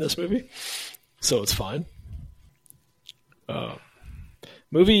playing that in this movie, so it's fine.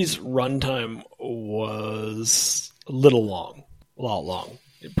 Movie's runtime was a little long, a lot long.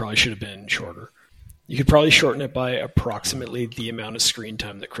 It probably should have been shorter. You could probably shorten it by approximately the amount of screen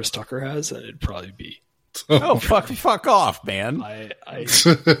time that Chris Tucker has, and it'd probably be. Oh, fuck off, man. I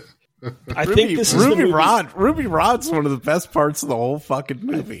think this is Ruby Rod. Ruby Rod's one of the best parts of the whole fucking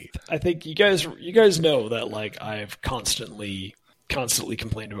movie. I think you guys know that like I've constantly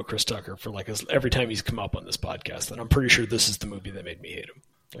complained about Chris Tucker for like every time he's come up on this podcast, and I'm pretty sure this is the movie that made me hate him.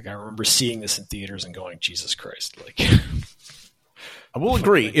 Like I remember seeing this in theaters and going, Jesus Christ, like. I will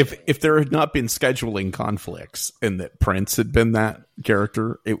agree. If there had not been scheduling conflicts and that Prince had been that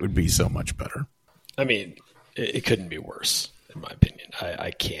character, it would be so much better. I mean, it couldn't be worse, in my opinion.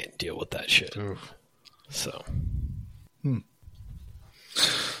 I can't deal with that shit. Oof. So.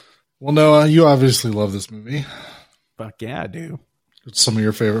 Well, Noah, you obviously love this movie. Fuck yeah, I do. What's some of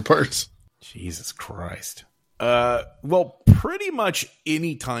your favorite parts? Jesus Christ. Well, pretty much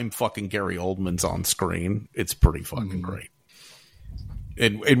any time fucking Gary Oldman's on screen, it's pretty fucking great.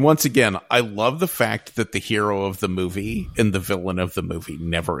 And once again, I love the fact that the hero of the movie and the villain of the movie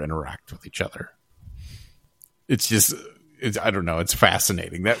never interact with each other. It's just, I don't know, it's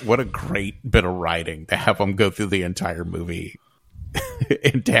fascinating. What a great bit of writing to have them go through the entire movie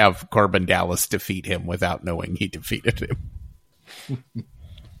and to have Corbin Dallas defeat him without knowing he defeated him.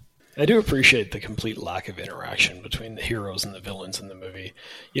 I do appreciate the complete lack of interaction between the heroes and the villains in the movie.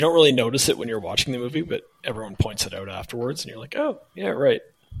 You don't really notice it when you're watching the movie, but everyone points it out afterwards, and you're like, oh, yeah, right.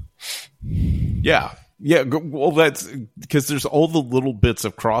 Yeah. Yeah, well, that's because there's all the little bits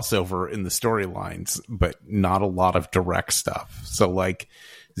of crossover in the storylines, but not a lot of direct stuff. So, like,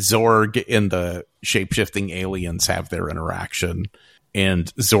 Zorg and the shape-shifting aliens have their interaction,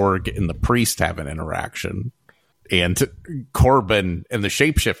 and Zorg and the priest have an interaction. And Corbin and the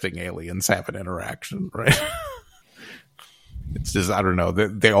shape-shifting aliens have an interaction, right? It's just, I don't know.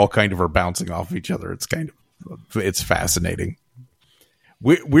 They all kind of are bouncing off each other. It's fascinating.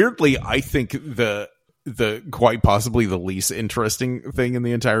 Weirdly, I think the quite possibly the least interesting thing in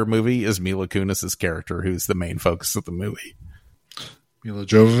the entire movie is Mila Kunis's character, who's the main focus of the movie. Mila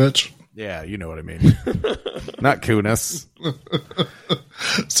Jovovich? Yeah, you know what I mean. Not Kunis.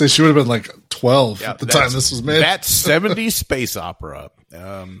 So she would have been like 12 at the time this was made. That 70s space opera.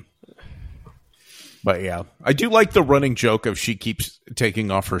 But yeah, I do like the running joke of she keeps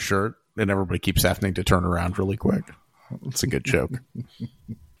taking off her shirt and everybody keeps having to turn around really quick. It's a good joke.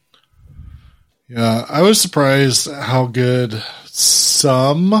 Yeah, I was surprised how good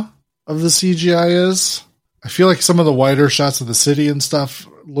some of the CGI is. I feel like some of the wider shots of the city and stuff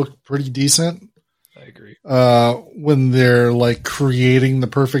look pretty decent. I agree. When they're like creating the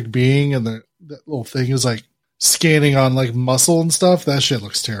perfect being and that little thing is like scanning on like muscle and stuff, that shit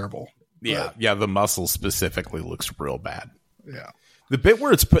looks terrible. Yeah, yeah, the muscle specifically looks real bad. Yeah. The bit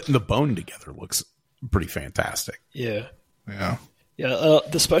where it's putting the bone together looks pretty fantastic. Yeah. Yeah. Yeah,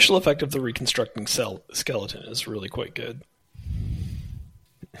 the special effect of the reconstructing skeleton is really quite good.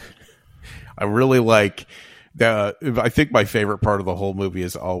 I really like I think my favorite part of the whole movie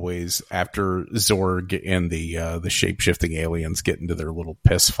is always after Zorg and the shape-shifting aliens get into their little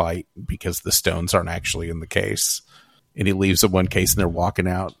piss fight because the stones aren't actually in the case. And he leaves them one case and they're walking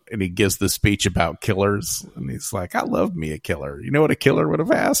out and he gives the speech about killers. And he's like, I love me a killer. You know what a killer would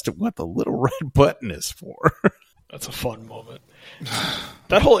have asked? What the little red button is for. That's a fun moment.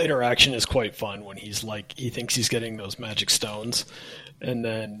 That whole interaction is quite fun when he's like, he thinks he's getting those magic stones. And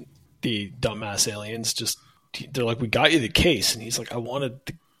then the dumbass aliens they're like, we got you the case. And he's like, I wanted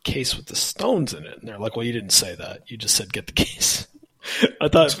the case with the stones in it. And they're like, well, you didn't say that. You just said get the case. I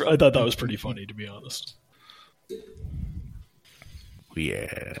thought that was pretty funny, to be honest.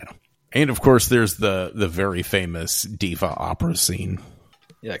 Yeah. And of course there's the very famous diva opera scene.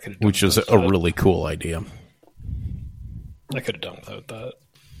 Yeah, which is a really cool idea. I could have done without that.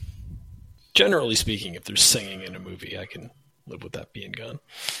 Generally speaking, if there's singing in a movie, I can live with that being gone.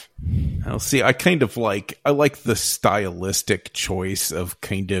 I'll see. I like the stylistic choice of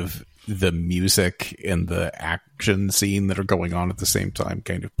kind of the music and the action scene that are going on at the same time,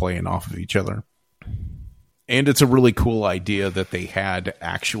 kind of playing off of each other. And it's a really cool idea that they had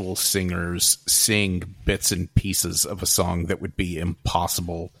actual singers sing bits and pieces of a song that would be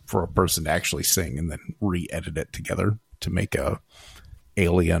impossible for a person to actually sing and then re-edit it together to make a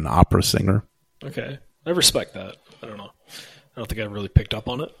alien opera singer. Okay. I respect that. I don't know. I don't think I really picked up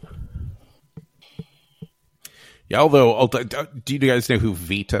on it. Yeah, although, do you guys know who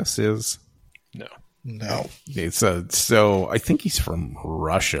Vitas is? No. So I think he's from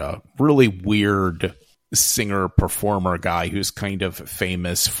Russia. Really weird singer-performer guy who's kind of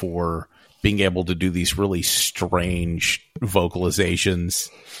famous for being able to do these really strange vocalizations.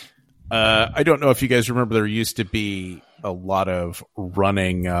 I don't know if you guys remember, there used to be a lot of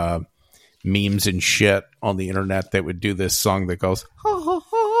running memes and shit on the internet that would do this song that goes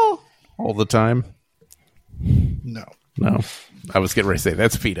all the time. No. I was getting ready to say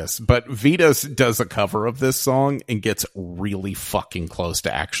that's Vitas, but Vitas does a cover of this song and gets really fucking close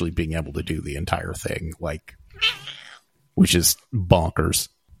to actually being able to do the entire thing, like, which is bonkers.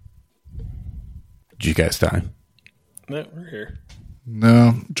 Did you guys die? No, we're here. No,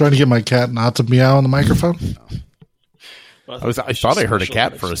 I'm trying to get my cat not to meow on the microphone. Well, I thought I heard a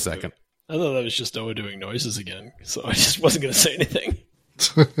cat for a second. I thought that was just Noah doing noises again, so I just wasn't going to say anything.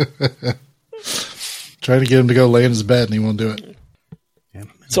 Trying to get him to go lay in his bed, and he won't do it. Yeah.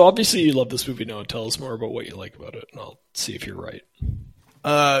 So obviously you love this movie, Noah. Tell us more about what you like about it, and I'll see if you're right.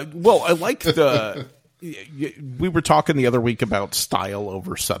 Well, I like the we were talking the other week about style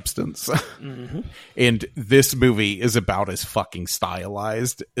over substance. Mm-hmm. And this movie is about as fucking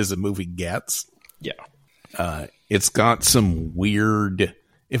stylized as a movie gets. Yeah. It's got some weird...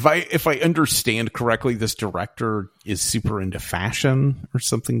 If I understand correctly, this director is super into fashion or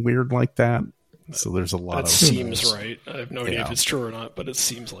something weird like that. So there's a lot that of... seems right. I have no idea if it's true or not, but it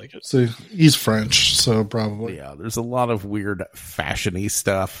seems like it. So he's French, so probably. Yeah, there's a lot of weird fashion-y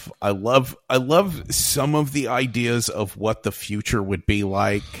stuff. I love some of the ideas of what the future would be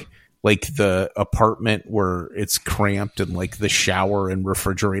like the apartment where it's cramped and like the shower and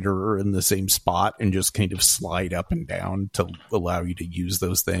refrigerator are in the same spot and just kind of slide up and down to allow you to use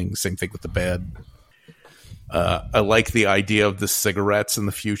those things. Same thing with the bed. I like the idea of the cigarettes in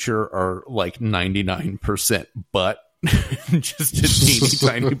the future are like 99% butt, just a teeny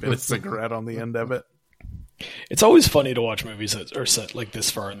tiny bit of cigarette on the end of it. It's always funny to watch movies that are set like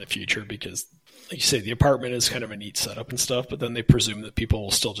this far in the future because, like you say, the apartment is kind of a neat setup and stuff, but then they presume that people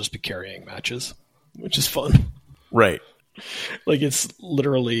will still just be carrying matches, which is fun. Right. Like it's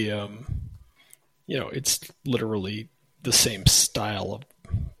literally, it's literally the same style of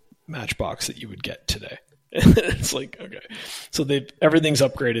matchbox that you would get today. It's like, okay. So everything's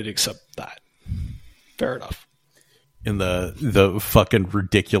upgraded except that. Fair enough. In the fucking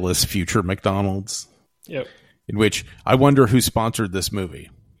ridiculous future McDonald's. Yep. In which I wonder who sponsored this movie.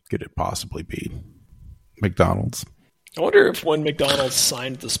 Could it possibly be McDonald's? I wonder if when McDonald's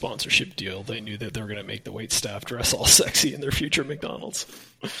signed the sponsorship deal, they knew that they were going to make the wait staff dress all sexy in their future McDonald's.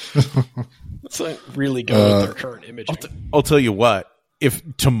 That's like really go with their current imaging. I'll tell you what. If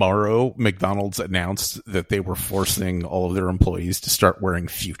tomorrow McDonald's announced that they were forcing all of their employees to start wearing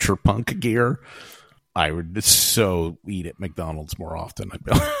future punk gear, I would so eat at McDonald's more often. I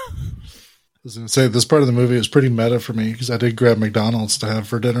was going to say, this part of the movie is pretty meta for me because I did grab McDonald's to have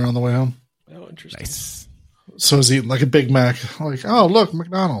for dinner on the way home. Oh, interesting. Nice. So I was eating like a Big Mac. Like, oh, look,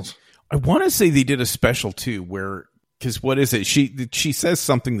 McDonald's. I want to say they did a special too where, because what is it? She says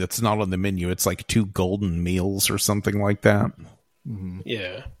something that's not on the menu. It's like 2 golden meals or something like that. Mm-hmm.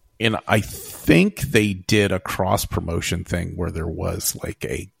 Yeah. And I think they did a cross-promotion thing where there was like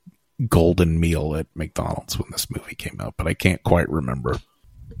a golden meal at McDonald's when this movie came out, but I can't quite remember.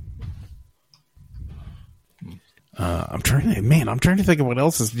 I'm trying to think of what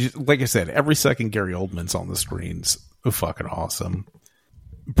else is. Like I said, every second Gary Oldman's on the screen's fucking awesome.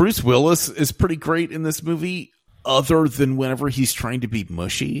 Bruce Willis is pretty great in this movie, other than whenever he's trying to be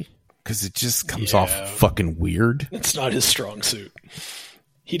mushy, because it just comes off fucking weird. It's not his strong suit.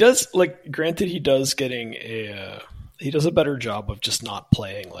 He does, granted, he does a better job of just not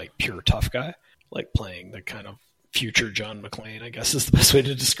playing like pure tough guy, like playing the kind of future John McClane, I guess is the best way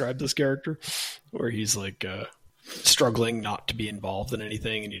to describe this character, where he's like struggling not to be involved in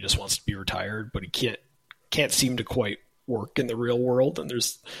anything and he just wants to be retired, but he can't seem to quite work in the real world. And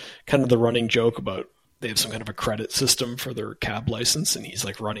there's kind of the running joke about they have some kind of a credit system for their cab license and he's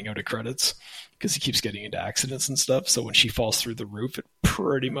like running out of credits because he keeps getting into accidents and stuff. So when she falls through the roof, it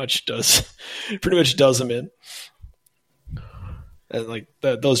pretty much does him in. And like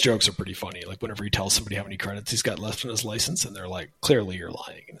those jokes are pretty funny. Like whenever he tells somebody how many credits he's got left on his license and they're like, clearly you're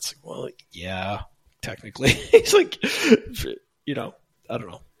lying. And it's like, well, yeah, technically. He's like, I don't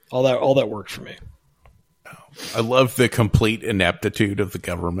know. All that worked for me. I love the complete ineptitude of the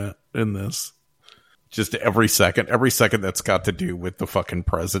government in this. Just every second that's got to do with the fucking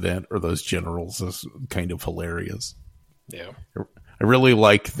president or those generals is kind of hilarious. Yeah. I really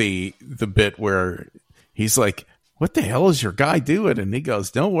like the bit where he's like, what the hell is your guy doing? And he goes,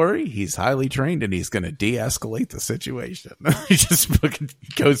 don't worry, he's highly trained and he's going to de-escalate the situation. He just fucking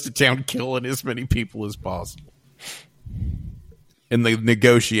goes to town killing as many people as possible. And the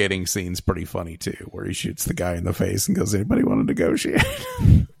negotiating scene's pretty funny too, where he shoots the guy in the face and goes, anybody want to negotiate?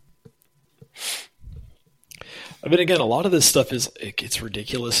 I mean, again, a lot of this stuff it's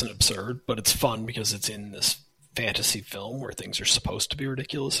ridiculous and absurd, but it's fun because it's in this fantasy film where things are supposed to be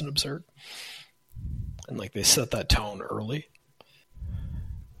ridiculous and absurd. And like they set that tone early.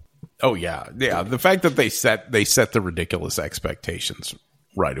 Oh yeah. Yeah. The fact that they set the ridiculous expectations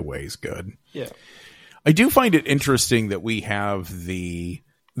right away is good. Yeah. I do find it interesting that we have the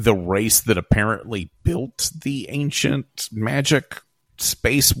race that apparently built the ancient magic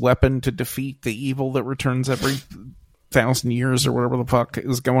space weapon to defeat the evil that returns every 1,000 years or whatever the fuck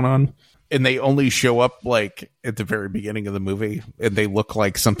is going on. And they only show up like at the very beginning of the movie and they look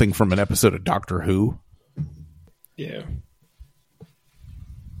like something from an episode of Doctor Who. Yeah.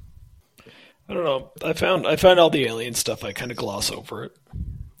 I don't know. I found all the alien stuff. I kind of gloss over it.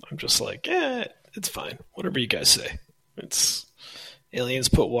 I'm just like, it's fine. Whatever you guys say. It's aliens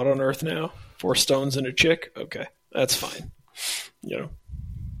put what on Earth now? 4 stones and a chick? Okay, that's fine. You know,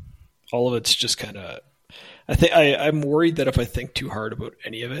 all of it's just kind of... I'm worried that if I think too hard about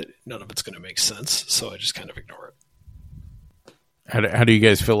any of it, none of it's going to make sense, so I just kind of ignore it. How do you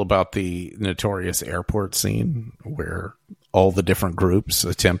guys feel about the notorious airport scene where all the different groups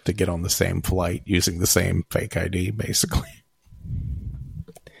attempt to get on the same flight using the same fake ID, basically?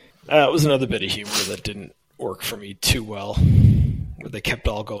 It was another bit of humor that didn't work for me too well, where they kept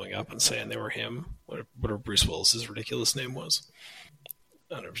all going up and saying they were him, whatever Bruce Willis's ridiculous name was.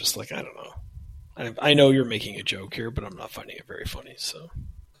 And I'm just like, I don't know. I know you're making a joke here, but I'm not finding it very funny. So,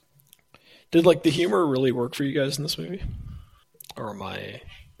 did the humor really work for you guys in this movie, or am I?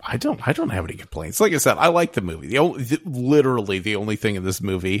 I don't have any complaints. Like I said, I like the movie. Literally, the only thing in this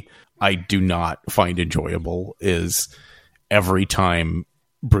movie I do not find enjoyable is every time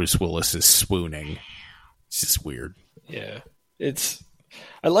Bruce Willis is swooning. It's just weird. Yeah,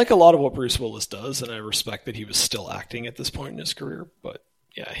 I like a lot of what Bruce Willis does, and I respect that he was still acting at this point in his career. But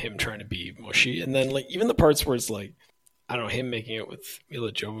yeah, him trying to be mushy, and then even the parts where it's I don't know, him making it with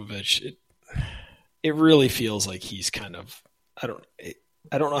Mila Jovovich, it really feels like he's kind of I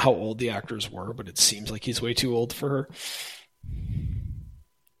don't know how old the actors were, but it seems like he's way too old for her.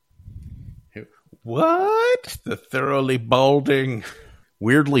 What? The thoroughly balding,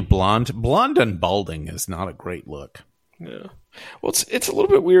 weirdly blonde. Blonde and balding is not a great look. Yeah. Well, it's a little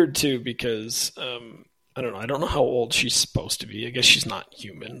bit weird too because I don't know. I don't know how old she's supposed to be. I guess she's not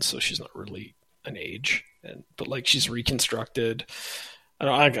human, so she's not really an age. But she's reconstructed.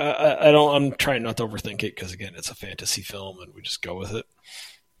 I'm trying not to overthink it because again, it's a fantasy film and we just go with it.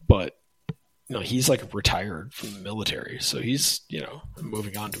 But he's retired from the military, so he's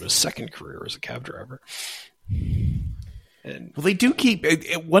moving on to his second career as a cab driver. And they do keep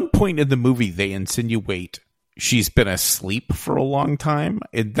at one point in the movie they insinuate she's been asleep for a long time,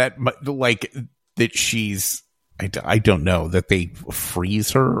 and that that she's I don't know, that they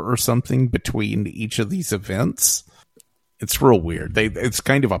freeze her or something between each of these events. It's real weird. It's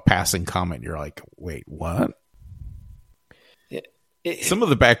kind of a passing comment. You're like, wait, what? Some of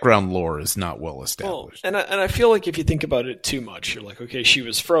the background lore is not well established. Well, and I feel like if you think about it too much, you're like, okay, she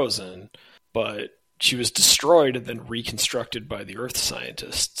was frozen, but she was destroyed and then reconstructed by the Earth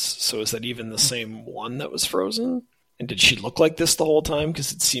scientists. So is that even the same one that was frozen? And did she look like this the whole time?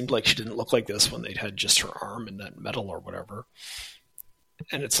 Because it seemed like she didn't look like this when they'd had just her arm and that metal or whatever.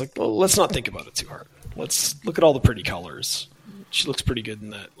 And it's like, well, let's not think about it too hard. Let's look at all the pretty colors. She looks pretty good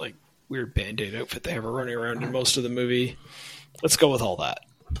in that weird Band-Aid outfit they have her running around in most of the movie. Let's go with all that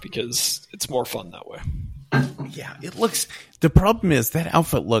because it's more fun that way. Yeah, it looks... The problem is that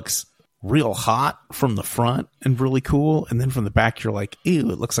outfit looks real hot from the front and really cool, and then from the back you're like, ew,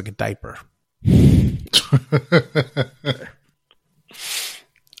 it looks like a diaper. I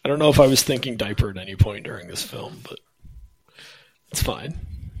don't know if I was thinking diaper at any point during this film, but it's fine.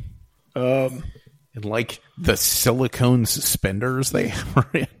 And the silicone suspenders they were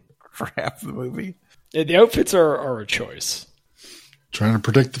in for half the movie. Yeah, the outfits are a choice. Trying to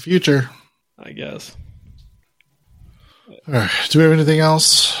predict the future, I guess. All right. Do we have anything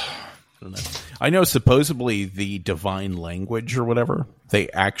else? I know supposedly the divine language or whatever, the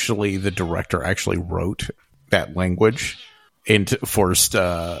director actually wrote that language and forced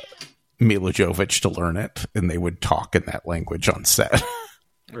Mila Jovovich to learn it, and they would talk in that language on set.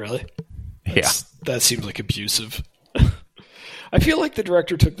 Really? Yeah. That seems abusive. I feel like the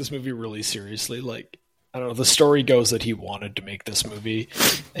director took this movie really seriously. I don't know, the story goes that he wanted to make this movie,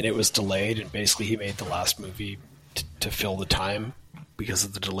 and it was delayed, and basically he made the last movie to fill the time because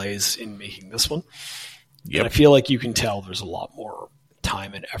of the delays in making this one. Yep. And I feel like you can tell there's a lot more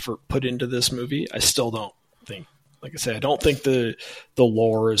time and effort put into this movie. I still don't think, like I say, I don't think the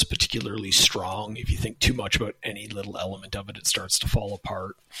lore is particularly strong. If you think too much about any little element of it, it starts to fall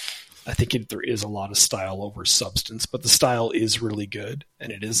apart. I think there is a lot of style over substance, but the style is really good,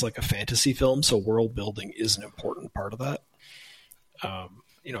 and it is like a fantasy film, so world building is an important part of that.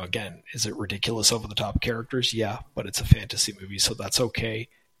 Again, is it ridiculous over the top characters? Yeah, but it's a fantasy movie, so that's okay.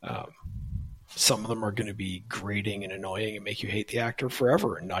 Some of them are going to be grating and annoying and make you hate the actor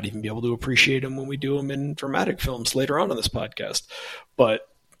forever and not even be able to appreciate him when we do them in dramatic films later on in this podcast. But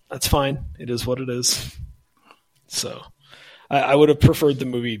that's fine. It is what it is. So I would have preferred the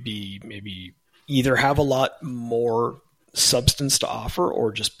movie be maybe either have a lot more substance to offer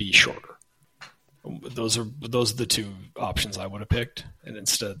or just be shorter. Those are the two options I would have picked, and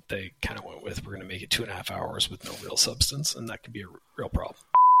instead they kind of went with, we're going to make it 2.5 hours with no real substance, and that could be a real problem.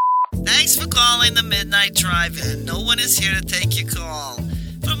 Thanks for calling the Midnight Drive-In. No one is here to take your call.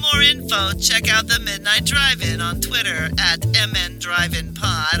 For more more info, check out the Midnight Drive-In on Twitter at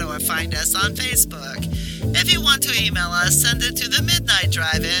MNDriveInPod or find us on Facebook. If you want to email us, send it to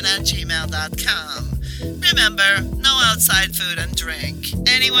themidnightdrivein@gmail.com. Remember, no outside food and drink.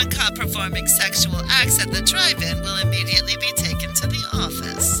 Anyone caught performing sexual acts at the drive-in will immediately be taken to the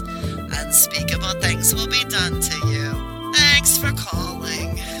office. Unspeakable things will be done to you. Thanks for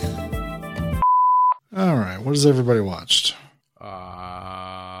calling. All right, what has everybody watched?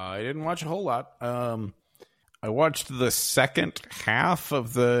 I didn't watch a whole lot. I watched the second half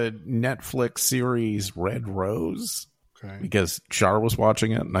of the Netflix series Red Rose. Okay. Because Char was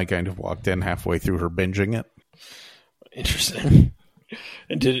watching it, and I kind of walked in halfway through her binging it. Interesting.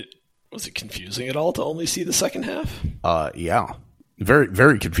 And was it confusing at all to only see the second half? Yeah. Very,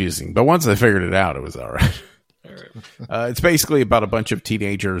 very confusing. But once I figured it out, it was all right. All right. It's basically about a bunch of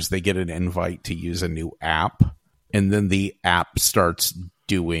teenagers. They get an invite to use a new app, and then the app starts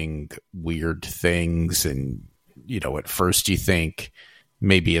doing weird things. And, at first you think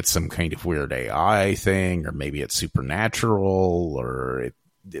maybe it's some kind of weird AI thing, or maybe it's supernatural, or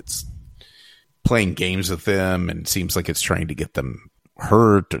it's playing games with them and seems like it's trying to get them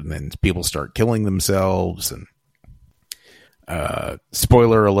hurt, and then people start killing themselves. And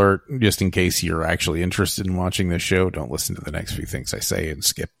spoiler alert, just in case you're actually interested in watching this show, don't listen to the next few things I say and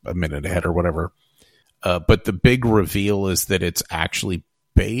skip a minute ahead or whatever. But the big reveal is that it's actually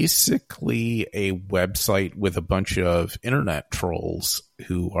basically a website with a bunch of internet trolls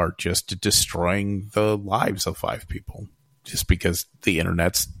who are just destroying the lives of 5 people just because the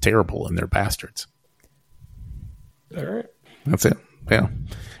internet's terrible and they're bastards. All right. That's it. Yeah.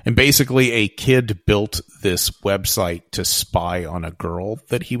 And basically a kid built this website to spy on a girl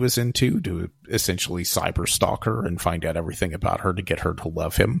that he was into, to essentially cyber stalk her and find out everything about her to get her to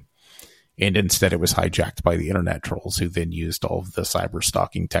love him. And instead it was hijacked by the internet trolls, who then used all of the cyber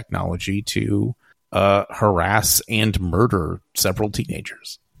stalking technology to harass and murder several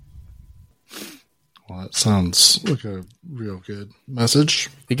teenagers. Well, that sounds like a real good message.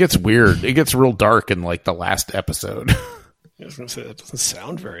 It gets weird. It gets real dark in like the last episode. I was going to say, that doesn't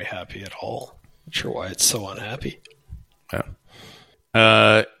sound very happy at all. Not sure why it's so unhappy.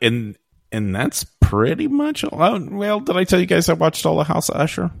 Yeah. And that's pretty much all. Well, did I tell you guys I watched all of House of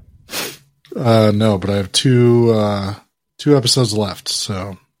Usher? No, but I have two episodes left,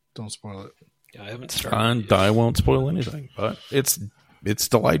 so don't spoil it. Yeah, I haven't started. And I won't spoil anything, but it's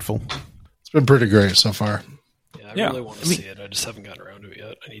delightful. It's been pretty great so far. Yeah, I really want to see it. I just haven't gotten around to it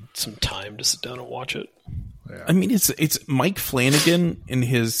yet. I need some time to sit down and watch it. Yeah. I mean, it's Mike Flanagan and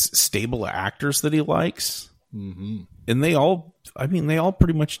his stable of actors that he likes, Mm-hmm. and they all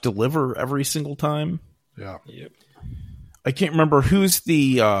pretty much deliver every single time. Yeah. Yep. I can't remember who's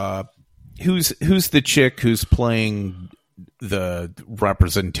the chick who's playing the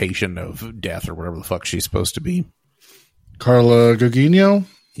representation of death or whatever the fuck she's supposed to be. Carla Gugino?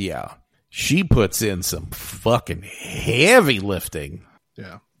 Yeah. She puts in some fucking heavy lifting.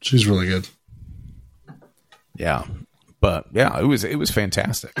 Yeah. She's really good. Yeah. But yeah, it was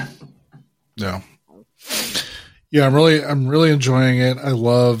fantastic. Yeah. Yeah, I'm really enjoying it. I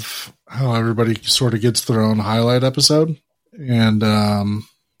love how everybody sort of gets their own highlight episode. And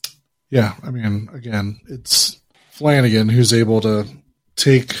yeah, I mean, again, it's Flanagan who's able to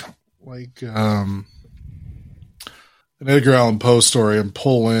take like an Edgar Allan Poe story and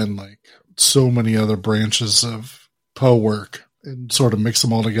pull in like so many other branches of Poe work and sort of mix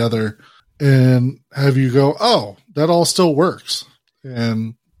them all together and have you go, oh, that all still works,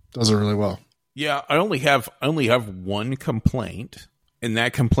 and does it really well. Yeah, I only have one complaint, and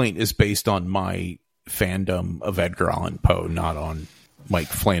that complaint is based on my fandom of Edgar Allan Poe, not on Mike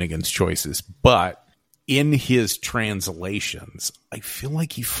Flanagan's choices. But in his translations, I feel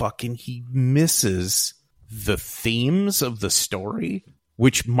like he misses the themes of the story,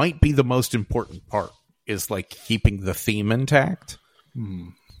 which might be the most important part, is like keeping the theme intact.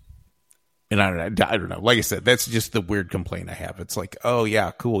 And I don't know. Like I said, that's just the weird complaint I have. It's like, oh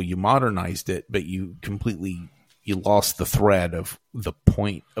yeah, cool, you modernized it, but you lost the thread of the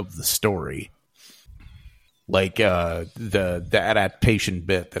point of the story. Like the adaptation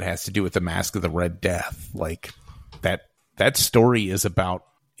bit that has to do with the Mask of the Red Death. Like that story is about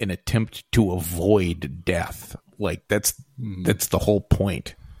an attempt to avoid death. Like that's the whole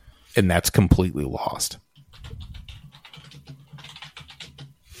point, and that's completely lost.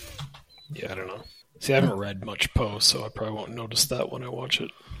 Yeah, I don't know. See, I haven't read much Poe, so I probably won't notice that when I watch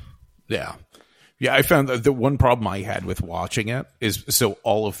it. Yeah. Yeah, I found that the one problem I had with watching it is so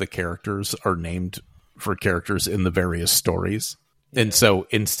all of the characters are named for characters in the various stories. And so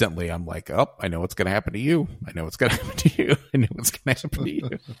instantly I'm like, oh, I know what's going to happen to you. I know what's going to happen to you. I know what's going to happen to you.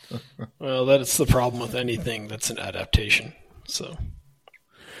 Well, that's the problem with anything that's an adaptation. So,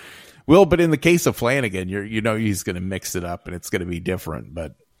 well, but in the case of Flanagan, you know he's going to mix it up and it's going to be different.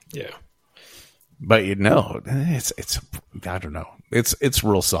 But yeah, but it's I don't know. It's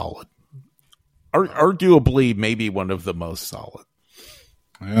real solid. Arguably, maybe one of the most solid.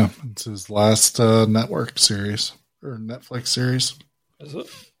 Yeah, it's his last network series or Netflix series. Is it?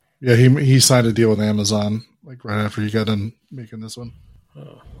 Yeah, he signed a deal with Amazon like right after he got done making this one.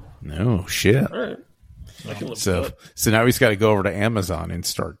 Oh. No shit. All right. I can live So with that. now he's got to go over to Amazon and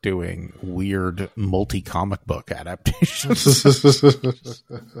start doing weird multi-comic book adaptations.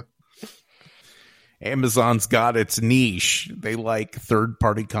 Amazon's got its niche. They like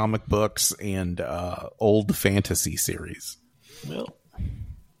third-party comic books and old fantasy series. Well,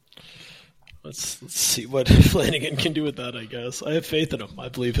 let's see what Flanagan can do with that, I guess. I have faith in him. I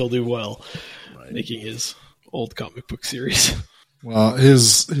believe he'll do well making his old comic book series. Well,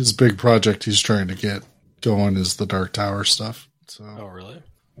 his big project he's trying to get going is the Dark Tower stuff. So, Oh, really?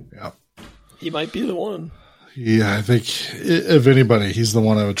 yeah. He might be the one. Yeah, I think if anybody, he's the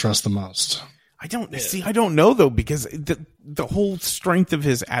one I would trust the most. I don't know though, because the whole strength of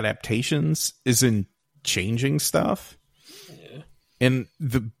his adaptations is in changing stuff. Yeah. And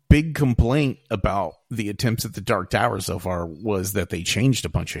the big complaint about the attempts at the Dark Tower so far was that they changed a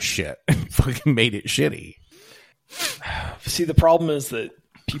bunch of shit and fucking made it shitty. See, the problem is that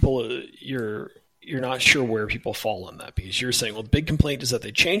people, you're not sure where people fall on that, because you're saying, well, the big complaint is that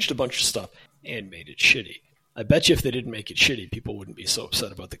they changed a bunch of stuff and made it shitty. I bet you if they didn't make it shitty, people wouldn't be so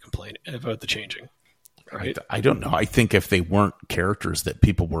upset about the complaint, about the changing. Right? I don't know. I think if they weren't characters that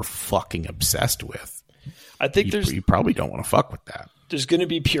people were fucking obsessed with, I think you probably don't want to fuck with that. There's going to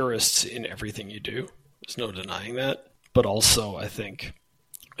be purists in everything you do. There's no denying that. But also, I think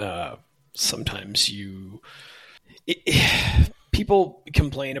sometimes people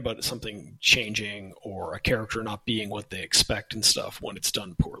complain about something changing or a character not being what they expect and stuff when it's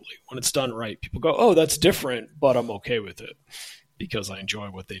done poorly. When it's done right, people go, oh, that's different, but I'm okay with it because I enjoy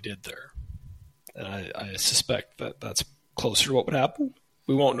what they did there. And I suspect that that's closer to what would happen.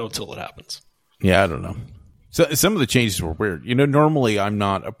 We won't know till it happens. Yeah, I don't know. So some of the changes were weird. You know, normally I'm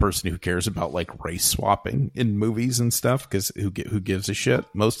not a person who cares about like race swapping in movies and stuff, because who gives a shit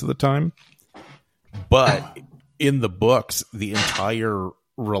most of the time. But in the books, the entire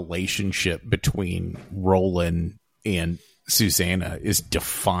relationship between Roland and Susanna is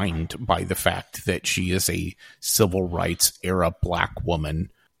defined by the fact that she is a civil rights era black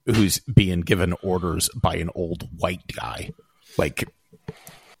woman who's being given orders by an old white guy. Like,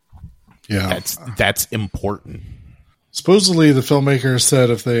 Yeah, that's important. Supposedly, the filmmaker said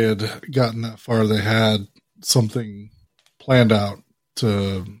if they had gotten that far, they had something planned out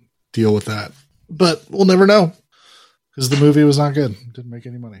to deal with that. But we'll never know, because the movie was not good. It didn't make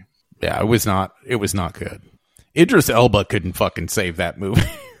any money. Yeah, it was not good. Idris Elba couldn't fucking save that movie.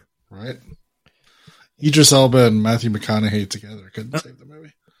 Right? Idris Elba and Matthew McConaughey together couldn't save the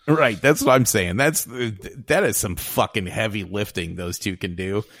movie. Right, that's what I'm saying. That is some fucking heavy lifting those two can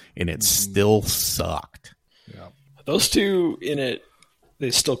do, and it still sucked. Yeah. Those two in it, they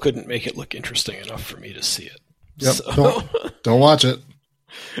still couldn't make it look interesting enough for me to see it. Yep. So, Don't watch it.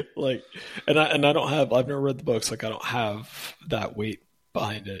 like, and I don't have, I've never read the books. Like, I don't have that weight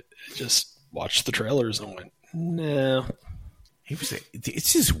behind it. I just watched the trailers and went, nah.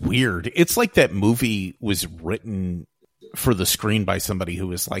 It's just weird. It's like that movie was written for the screen by somebody who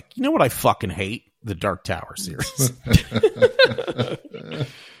was like, you know what I fucking hate? The Dark Tower series.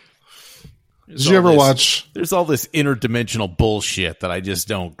 Did you ever watch? There's all this interdimensional bullshit that I just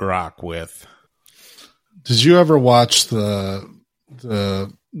don't grok with. Did you ever watch the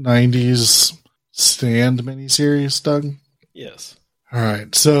 90s Stand miniseries, Doug? Yes. All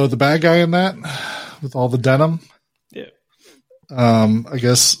right. So the bad guy in that with all the denim. Yeah. I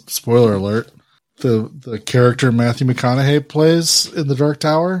guess, spoiler alert, the character Matthew McConaughey plays in the Dark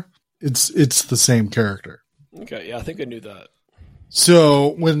Tower, it's the same character. Okay, yeah, I think I knew that. So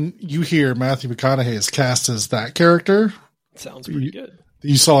when you hear Matthew McConaughey is cast as that character, Sounds pretty good.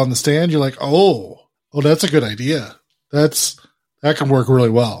 you saw on the Stand, you're like, oh, that's a good idea. That can work really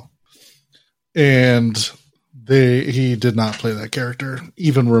well. And he did not play that character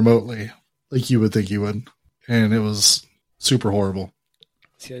even remotely like you would think he would, and it was super horrible.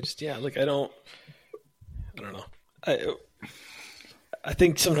 See, I don't know. I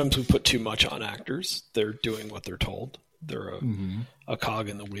think sometimes we put too much on actors. They're doing what they're told. They're a cog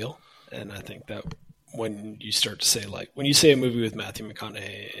in the wheel. And I think that when you start to say, like, when you say a movie with Matthew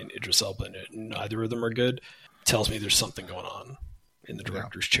McConaughey and Idris Elba in it, and neither of them are good, it tells me there's something going on. in the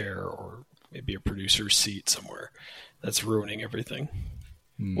director's chair or maybe a producer's seat somewhere. That's ruining everything.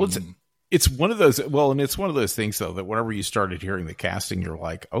 Well, it's one of those. Well, and it's one of those things though that whenever you started hearing the casting, you're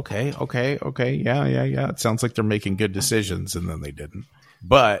like, okay, yeah. It sounds like they're making good decisions, and then they didn't.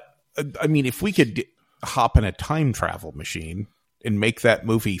 But I mean, if we could hop in a time travel machine and make that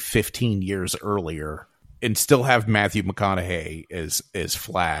movie 15 years earlier, and still have Matthew McConaughey as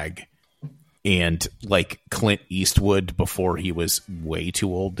Flag, and like Clint Eastwood before he was way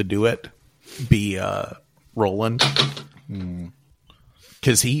too old to do it, be Roland.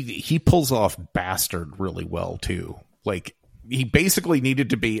 Because he pulls off Bastard really well, too. Like, he basically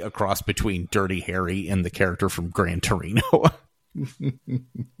needed to be a cross between Dirty Harry and the character from Gran Torino.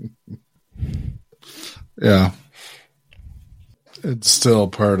 Yeah. It's still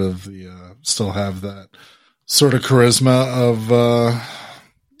part of the, still have that sort of charisma of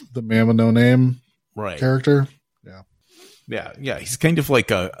the man with no name character. Yeah. Yeah. He's kind of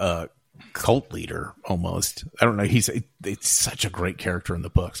like a cult leader almost. I don't know. It's such a great character in the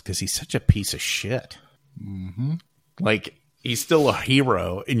books because he's such a piece of shit. Mm-hmm. Like, he's still a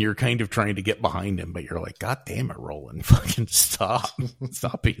hero and you're kind of trying to get behind him, but you're like, God damn it, Roland, fucking stop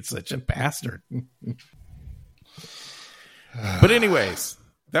being such a bastard. But anyways,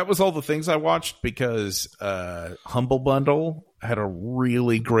 that was all the things I watched because Humble Bundle had a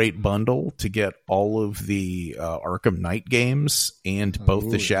really great bundle to get all of the Arkham Knight games and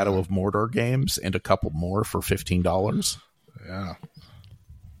both the Shadow of Mordor games and a couple more for $15. Yeah.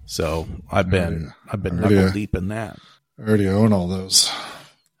 So I've been knuckle deep in that. I already own all those.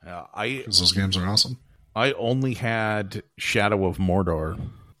 Yeah, because those games are awesome. I only had Shadow of Mordor,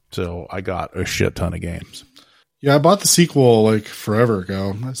 so I got a shit ton of games. Yeah, I bought the sequel like forever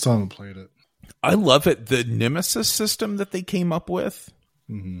ago. I still haven't played it. I love it. The Nemesis system that they came up with,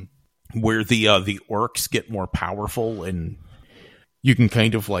 where the orcs get more powerful and you can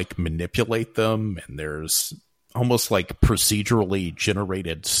kind of like manipulate them, and there's almost like procedurally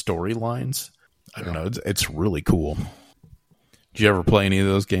generated storylines. I don't know. It's really cool. Did you ever play any of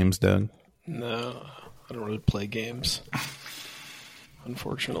those games, Doug? No, I don't really play games,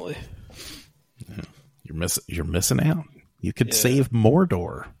 unfortunately. Yeah. You're missing out. You could save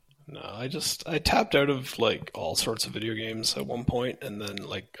Mordor. No, I tapped out of like all sorts of video games at one point, and then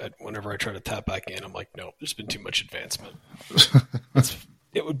like whenever I try to tap back in, I'm like, no, there's been too much advancement.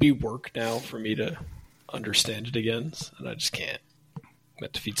 It would be work now for me to understand it again, and I just can't.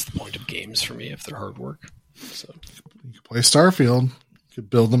 That defeats the point of games for me if they're hard work. So you could play Starfield. You could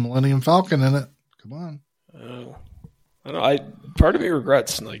build the Millennium Falcon in it. Come on. I don't know. Part of me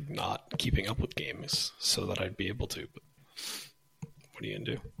regrets like not keeping up with games so that I'd be able to. But what are you gonna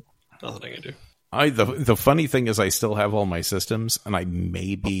do? Nothing I can do. The funny thing is, I still have all my systems, and I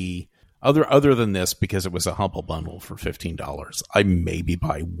maybe other than this because it was a Humble Bundle for $15. I maybe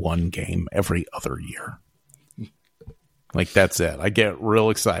buy one game every other year. Like that's it. I get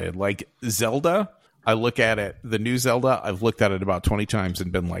real excited. Like Zelda, I look at it. The new Zelda, I've looked at it about 20 times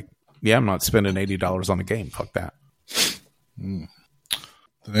and been like, yeah, I'm not spending $80 on a game. Fuck that. The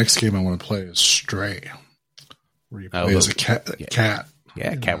next game I want to play is Stray, where you play as a cat.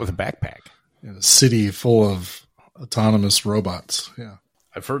 Yeah, cat with a backpack. In a city full of autonomous robots. Yeah.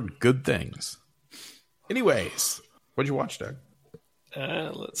 I've heard good things. Anyways, what'd you watch, Doug?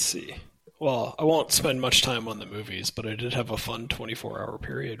 Let's see. Well, I won't spend much time on the movies, but I did have a fun 24-hour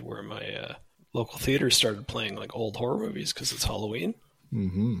period where my local theater started playing like old horror movies because it's Halloween.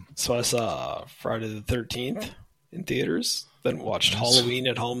 Mm-hmm. So I saw Friday the 13th in theaters, then watched Halloween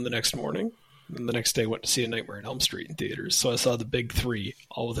at home the next morning, and the next day went to see A Nightmare on Elm Street in theaters. So I saw the big three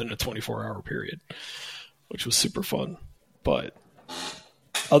all within a 24-hour period, which was super fun. But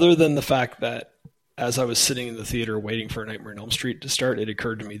other than the fact that as I was sitting in the theater waiting for A Nightmare on Elm Street to start, it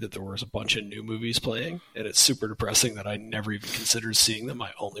occurred to me that there was a bunch of new movies playing, and it's super depressing that I never even considered seeing them.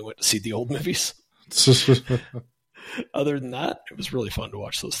 I only went to see the old movies. Other than that, it was really fun to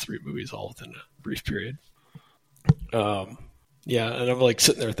watch those three movies all within a brief period. Yeah, and I'm like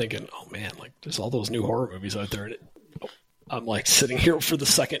sitting there thinking, oh man, like there's all those new horror movies out there, and I'm like sitting here for the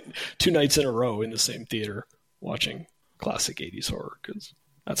second 2 nights in a row in the same theater watching classic 80s horror, because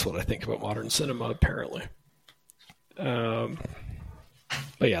that's what I think about modern cinema, apparently. But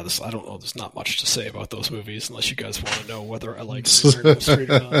yeah, I don't know. There's not much to say about those movies unless you guys want to know whether I like Nightmare on Elm Street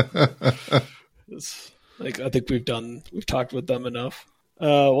or not. Like I think we've talked with them enough.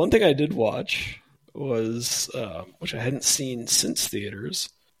 One thing I did watch was, which I hadn't seen since theaters,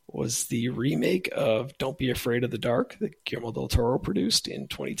 was the remake of Don't Be Afraid of the Dark that Guillermo del Toro produced in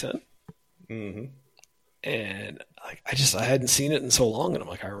 2010. Mm-hmm. And I hadn't seen it in so long, and I'm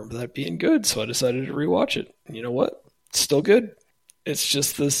like, I remember that being good, so I decided to rewatch it. And you know what? It's still good. it's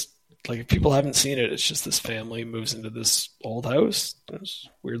just this, like, if people haven't seen it, it's just this family moves into this old house. There's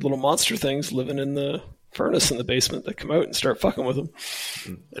weird little monster things living in the furnace in the basement that come out and start fucking with them.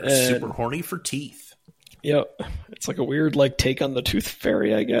 They're super horny for teeth. Yeah, it's like a weird like take on the Tooth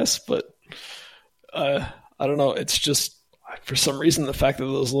Fairy, I guess. But I don't know. It's just, for some reason, the fact that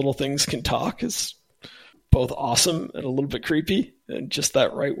those little things can talk is both awesome and a little bit creepy, and just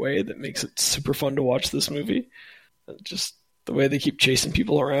that right way that makes it super fun to watch this movie. Just the way they keep chasing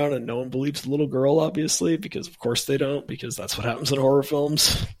people around and no one believes the little girl, obviously, because of course they don't, because that's what happens in horror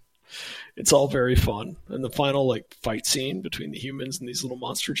films. It's all very fun. And the final like fight scene between the humans and these little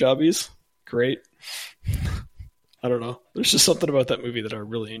monster jobbies, great. I don't know. There's just something about that movie that I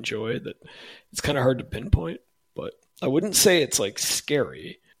really enjoy that it's kind of hard to pinpoint, but I wouldn't say it's like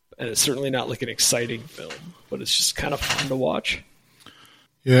scary, and it's certainly not like an exciting film, but it's just kind of fun to watch.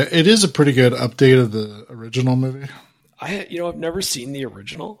 Yeah, it is a pretty good update of the original movie. I've never seen the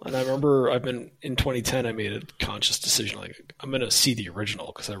original, and I remember in 2010, I made a conscious decision, like, I'm going to see the original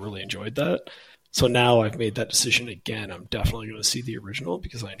because I really enjoyed that. So now I've made that decision again. I'm definitely going to see the original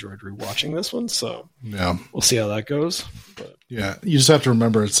because I enjoyed rewatching this one. So yeah, we'll see how that goes. But yeah, you just have to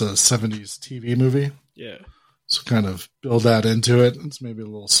remember it's a 70s TV movie. Yeah. So kind of build that into it. It's maybe a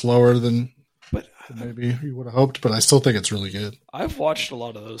little slower than maybe you would have hoped, but I still think it's really good. I've watched a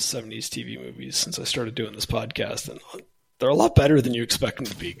lot of those 70s TV movies since I started doing this podcast, and they're a lot better than you expect them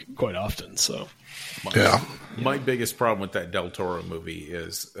to be quite often. So, My biggest problem with that Del Toro movie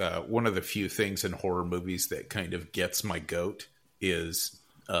is one of the few things in horror movies that kind of gets my goat is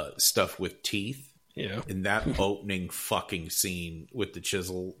stuff with teeth. Yeah. In that opening fucking scene with the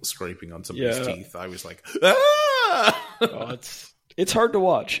chisel scraping on somebody's teeth, I was like, oh, it's hard to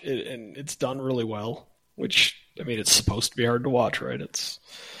watch, and it's done really well, which, I mean, it's supposed to be hard to watch, right?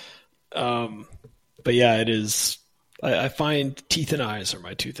 But yeah, it is. I find teeth and eyes are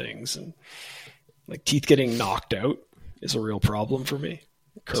my two things, and like teeth getting knocked out is a real problem for me.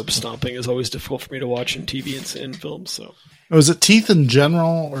 Curb stomping is always difficult for me to watch in TV and in films. So, is it teeth in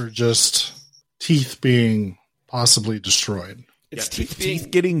general, or just teeth being possibly destroyed? It's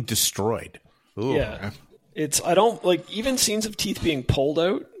teeth getting destroyed. Ooh. Yeah. I don't like, even scenes of teeth being pulled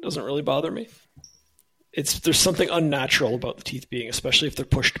out doesn't really bother me. There's something unnatural about the teeth being, especially if they're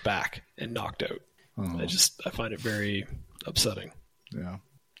pushed back and knocked out. Oh. I find it very upsetting. Yeah.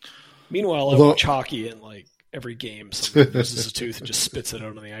 Meanwhile, I watch hockey, and like every game someone loses a tooth and just spits it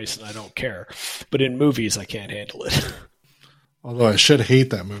out on the ice, and I don't care. But in movies, I can't handle it. Although I should hate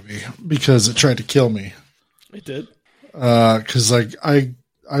that movie because it tried to kill me. It did? Because like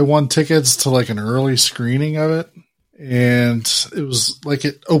I won tickets to like an early screening of it, and it was like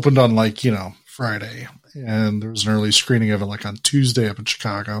it opened on like, Friday, and there was an early screening of it like on Tuesday up in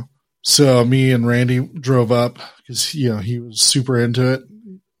Chicago. So me and Randy drove up because, he was super into it,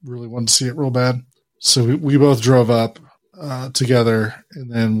 really wanted to see it real bad. So we both drove up together,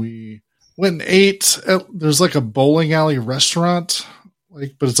 and then we went and ate there's like a bowling alley restaurant,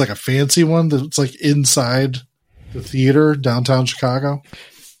 but it's like a fancy one that's like inside the theater downtown Chicago.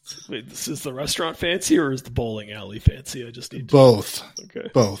 Wait, this is the restaurant fancy or is the bowling alley fancy? I just need both.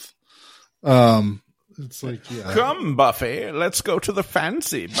 Okay. Both. It's like, yeah. Come, Buffy, let's go to the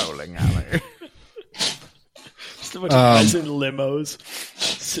fancy bowling alley. Just a bunch of guys in limos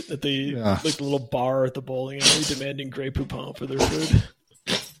sitting at the like little bar at the bowling alley demanding Grey Poupon for their food.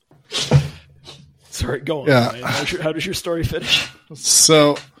 Sorry, go on. Yeah. Ryan. How does your story finish?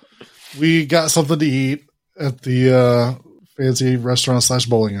 So we got something to eat at the fancy restaurant /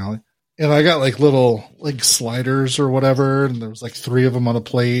 bowling alley. And I got like little like sliders or whatever. And there was like 3 of them on a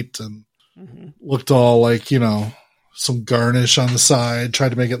plate, and looked all like, some garnish on the side, tried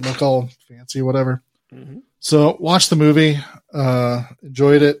to make it look all fancy, whatever. Mm-hmm. So watched the movie,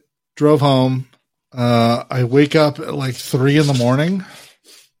 enjoyed it, drove home. I wake up at like 3 a.m,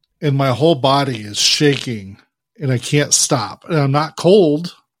 and my whole body is shaking and I can't stop. And I'm not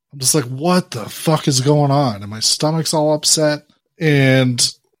cold. I'm just like, what the fuck is going on? And my stomach's all upset,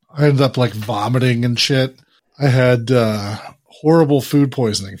 and I ended up like vomiting and shit. I had horrible food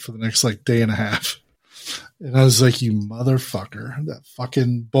poisoning for the next like day and a half. And I was like, you motherfucker, that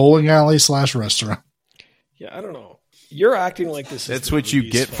fucking bowling alley / restaurant. Yeah, I don't know. You're acting like this is That's what you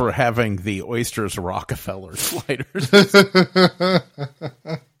get for having the Oysters Rockefeller sliders. Did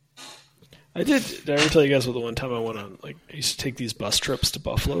I ever tell you guys about the one time I went on, like, I used to take these bus trips to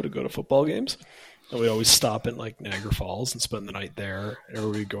Buffalo to go to football games. And we always stop in like Niagara Falls and spend the night there. And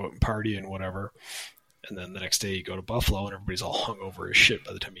everybody would go out and party and whatever. And then the next day you go to Buffalo and everybody's all hungover as shit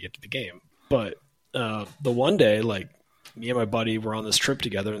by the time you get to the game. But the one day, like, me and my buddy were on this trip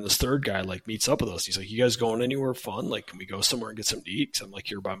together, and this third guy like meets up with us. He's like, "You guys going anywhere fun? Like, can we go somewhere and get something to eat?" Because I'm like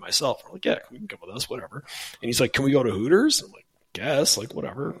here by myself. I'm like, "Yeah, we can come with us, whatever." And he's like, "Can we go to Hooters?" I'm like, "Guess, like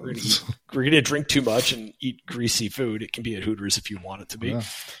whatever. We're gonna drink too much and eat greasy food. It can be at Hooters if you want it to be." Yeah.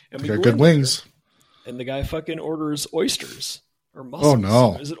 And They we got go good in there, wings. and the guy fucking orders oysters or mussels. Oh,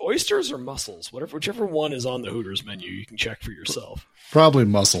 no. Is it oysters or mussels? Whichever one is on the Hooters menu, you can check for yourself. Probably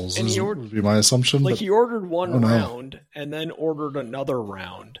mussels And would be my assumption. Like but he ordered one Oh, no. round and then ordered another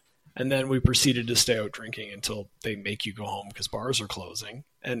round. And then we proceeded to stay out drinking until they make you go home because bars are closing,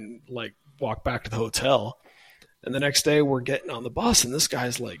 and like walk back to the hotel. And the next day we're getting on the bus, and this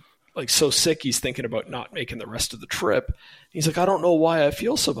guy's like so sick he's thinking about not making the rest of the trip. He's like, "I don't know why I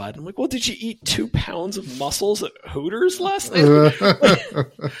feel so bad." I'm like, "Well, did you eat 2 pounds of mussels at Hooters last night?"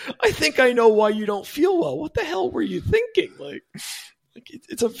 I think I know why you don't feel well. What the hell were you thinking? Like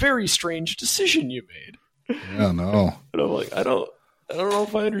it's a very strange decision you made. Yeah, no. And I'm like, I don't know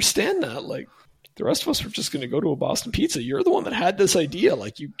if I understand that. Like, the rest of us were just going to go to a Boston Pizza. You're the one that had this idea.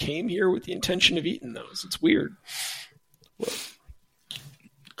 Like, you came here with the intention of eating those. It's weird. Well,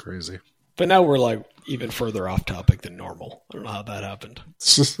 Crazy. but now we're like even further off topic than normal. I don't know how that happened.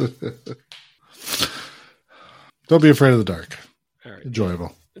 Don't be afraid of the dark. All right.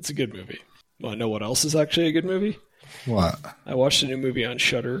 Enjoyable. It's a good movie. Want to know what else is actually a good movie? What? I watched a new movie on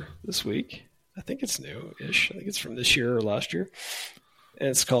Shudder this week. I think it's new-ish. I think it's from this year or last year. And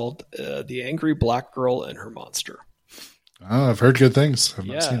it's called The Angry Black Girl and Her Monster. Oh, I've heard good things. I've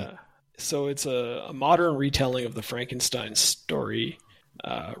not seen it. So it's a modern retelling of the Frankenstein story,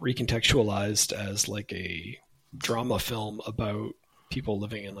 recontextualized as like a drama film about people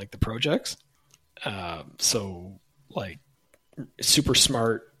living in like the projects. So like super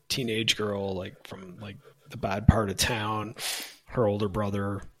smart teenage girl, like from like the bad part of town. Her older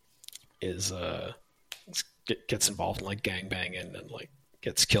brother is gets involved in like gangbanging and like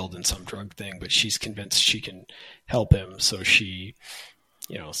gets killed in some drug thing, but she's convinced she can help him, so she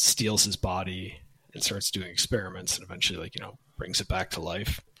steals his body and starts doing experiments and eventually like brings it back to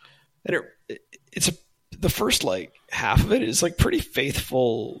life. And the first like half of it is like pretty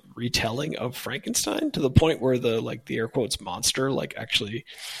faithful retelling of Frankenstein, to the point where the air quotes monster like actually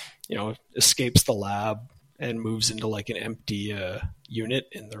escapes the lab and moves into like an empty unit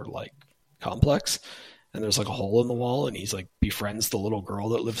in their like complex, and there's like a hole in the wall, and he's like befriends the little girl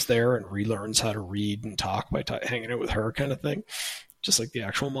that lives there and relearns how to read and talk by hanging out with her, kind of thing, just like the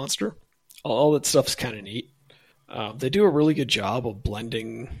actual monster. All that stuff's kind of neat. They do a really good job of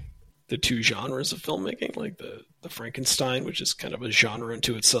blending the two genres of filmmaking, like the Frankenstein, which is kind of a genre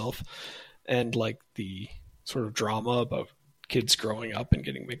into itself, and like the sort of drama about kids growing up and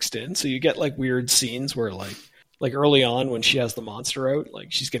getting mixed in. So you get like weird scenes where like early on when she has the monster out,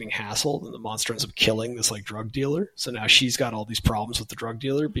 like she's getting hassled and the monster ends up killing this like drug dealer. So now she's got all these problems with the drug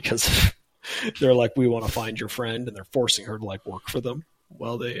dealer because they're like, "We want to find your friend," and they're forcing her to like work for them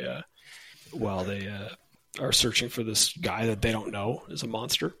while they are searching for this guy that they don't know is a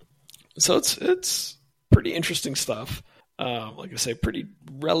monster. So it's pretty interesting stuff. Like I say, pretty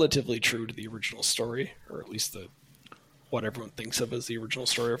relatively true to the original story, or at least what everyone thinks of as the original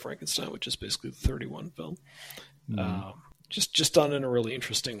story of Frankenstein, which is basically the 31 film. Just done in a really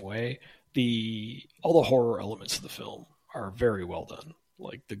interesting way. All the horror elements of the film are very well done.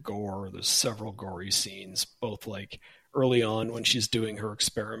 Like the gore, there's several gory scenes, both like early on when she's doing her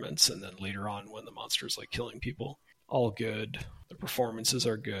experiments, and then later on when the monster's like killing people. All good. The performances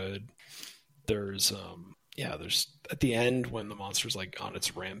are good. There's at the end when the monster's like on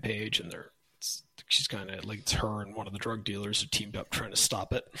its rampage, and she's kind of like, it's her and one of the drug dealers who teamed up trying to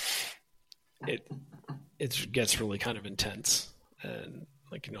stop it. It gets really kind of intense, and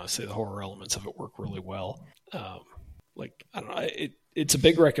like I say, the horror elements of it work really well. Like I don't know, it's a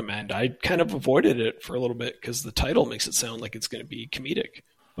big recommend. I kind of avoided it for a little bit because the title makes it sound like it's going to be comedic,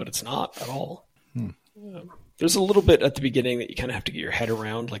 but it's not at all. There's a little bit at the beginning that you kind of have to get your head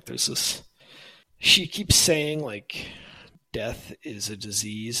around. Like there's this, she keeps saying like death is a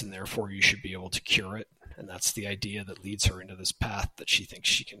disease and therefore you should be able to cure it. And that's the idea that leads her into this path that she thinks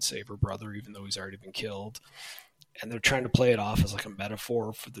she can save her brother even though he's already been killed. And they're trying to play it off as like a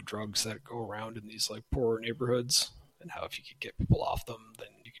metaphor for the drugs that go around in these like poorer neighborhoods, and how if you could get people off them, then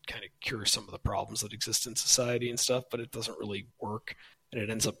you could kind of cure some of the problems that exist in society and stuff, but it doesn't really work. And it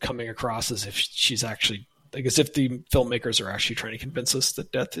ends up coming across as if she's actually, like as if the filmmakers are actually trying to convince us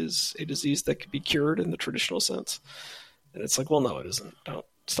that death is a disease that could be cured in the traditional sense. And it's like, well, no, it isn't. Don't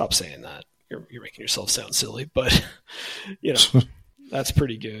stop saying that. You're making yourself sound silly, but that's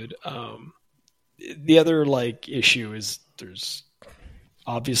pretty good. The other like issue is there's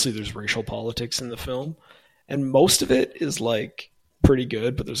racial politics in the film, And most of it is like pretty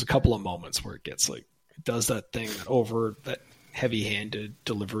good, but there's a couple of moments where it gets like, it does that thing that heavy-handed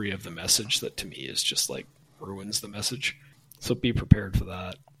delivery of the message that to me is just like ruins the message. So be prepared for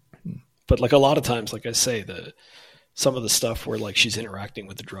that. But like a lot of times, like I say, some of the stuff where like she's interacting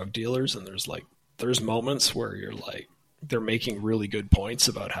with the drug dealers, and there's moments where you're like, they're making really good points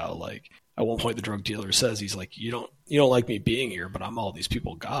about how like at one point the drug dealer says, he's like, you don't like me being here, but I'm all these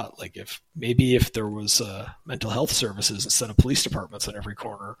people got. Like if there was mental health services instead of police departments on every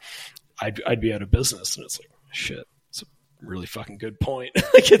corner, I'd be out of business. And it's like, shit, it's a really fucking good point.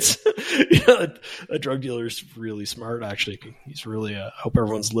 Like it's, a drug dealer's really smart. Actually, he's really. I hope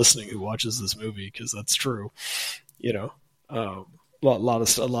everyone's listening who watches this movie, because that's true. A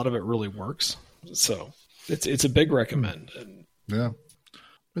lot of it really works. So it's a big recommend. And yeah,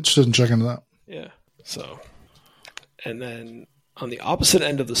 interested in checking it out. Yeah. So, and then on the opposite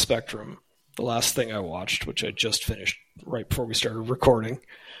end of the spectrum, the last thing I watched, which I just finished right before we started recording,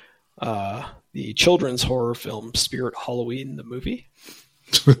 the children's horror film Spirit Halloween, the movie,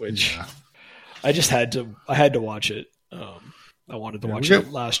 which yeah. I had to watch it. I wanted to watch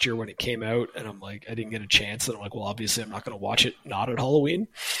it last year when it came out, and I'm like, I didn't get a chance. And I'm like, well, obviously I'm not going to watch it not at Halloween.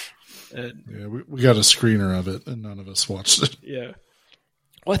 And yeah, we got a screener of it, and none of us watched it. Yeah.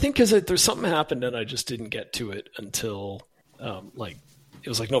 Well, I think because there's something happened, and I just didn't get to it until like it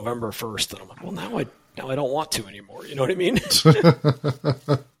was like November 1st, and I'm like, well, now I don't want to anymore. You know what I mean?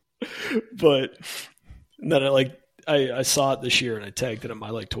 But then I saw it this year, and I tagged it on my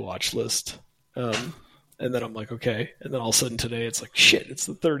like to watch list. And then I'm like, okay. And then all of a sudden today, it's like, shit, it's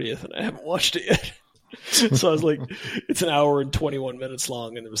the 30th, and I haven't watched it yet. So I was like, it's an hour and 21 minutes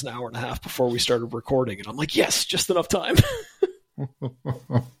long, and there was an hour and a half before we started recording. And I'm like, yes, just enough time.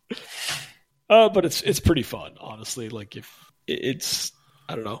 But it's pretty fun, honestly. Like if it's,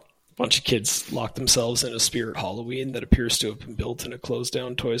 I don't know, a bunch of kids lock themselves in a Spirit Halloween that appears to have been built in a closed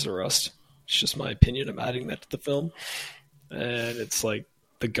down Toys R Us. It's just my opinion. I'm adding that to the film. And it's like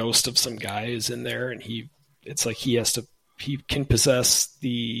the ghost of some guy is in there, and he can possess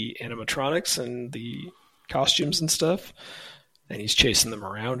the animatronics and the costumes and stuff. And he's chasing them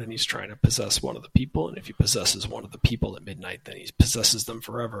around, and he's trying to possess one of the people. And if he possesses one of the people at midnight, then he possesses them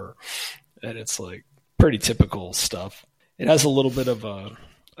forever. And it's like pretty typical stuff. It has a little bit of a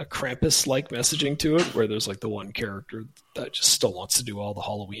Krampus-like messaging to it, where there's like the one character that just still wants to do all the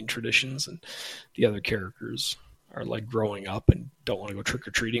Halloween traditions, and the other characters are like growing up and don't want to go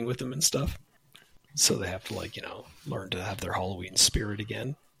trick-or-treating with them and stuff. So they have to learn to have their Halloween spirit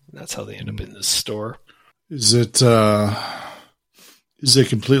again. And that's how they end up in this store. Is it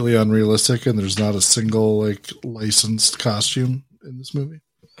completely unrealistic, and there's not a single like licensed costume in this movie?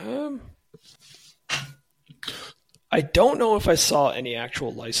 I don't know if I saw any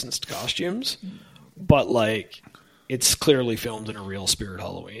actual licensed costumes, but like it's clearly filmed in a real Spirit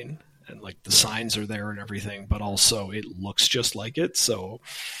Halloween, and like the signs are there and everything, but also it looks just like it. So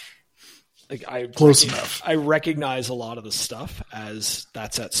like I recognize a lot of the stuff as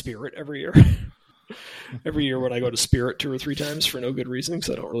that's at Spirit every year. Every year when I go to Spirit 2 or 3 times for no good reason, because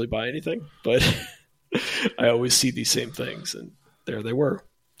I don't really buy anything, but I always see these same things, and there they were.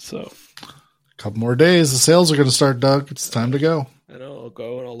 So couple more days, the sales are going to start, Doug. It's time to go. I know. I'll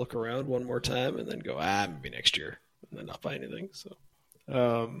go and I'll look around one more time, and then go, maybe next year, and then not buy anything. So,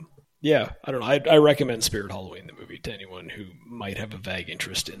 yeah, I don't know. I recommend Spirit Halloween, the movie, to anyone who might have a vague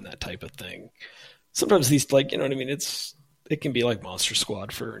interest in that type of thing. Sometimes these, like, you know what I mean? It can be like Monster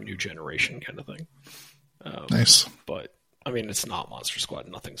Squad for a new generation kind of thing. Nice. But, I mean, it's not Monster Squad.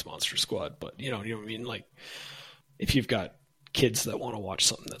 Nothing's Monster Squad. But, you know what I mean? Like, if you've got kids that want to watch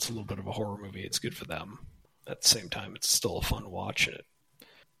something that's a little bit of a horror movie, it's good for them. At the same time, it's still a fun watch, and it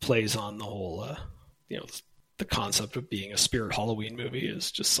plays on the whole, the concept of being a Spirit Halloween movie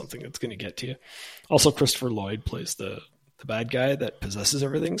is just something that's going to get to you. Also, Christopher Lloyd plays the bad guy that possesses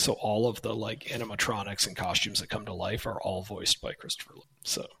everything, so all of the like animatronics and costumes that come to life are all voiced by Christopher Lloyd.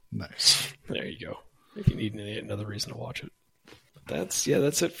 So nice. There you go. If you need another reason to watch it. That's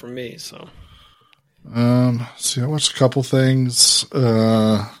it for me. So. I watched a couple things.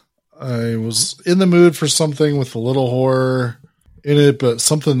 I was in the mood for something with a little horror in it, but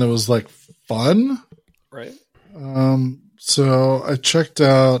something that was like fun. Right. So I checked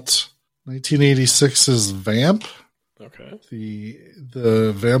out 1986's Vamp. Okay.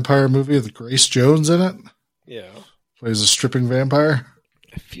 The vampire movie with Grace Jones in it. Yeah. Plays a stripping vampire.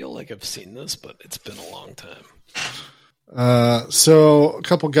 I feel like I've seen this, but it's been a long time. So a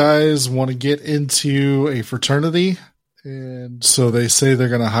couple guys want to get into a fraternity, and so they say they're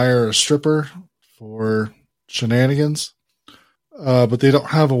going to hire a stripper for shenanigans, but they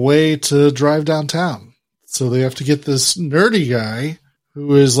don't have a way to drive downtown. So they have to get this nerdy guy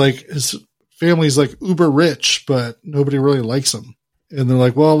who is like, his family's like uber rich, but nobody really likes him. And they're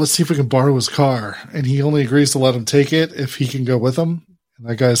like, well, let's see if we can borrow his car. And he only agrees to let him take it if he can go with him. And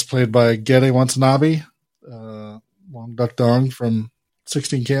that guy's played by Gede Watanabe, Long Duck Dong from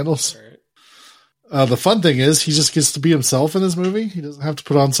 16 Candles. The fun thing is he just gets to be himself in this movie. He doesn't have to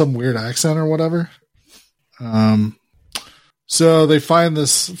put on some weird accent or whatever. So they find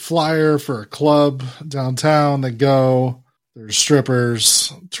this flyer for a club downtown. They go. There's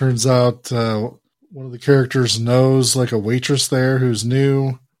strippers. Turns out one of the characters knows like a waitress there who's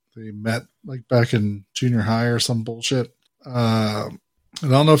new. They met like back in junior high or some bullshit. I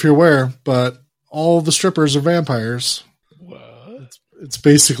don't know if you're aware, but all the strippers are vampires. What? It's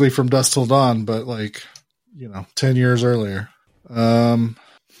basically From Dusk Till Dawn, but like, 10 years earlier.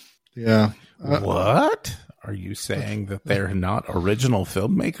 Yeah. What? Are you saying that they're not original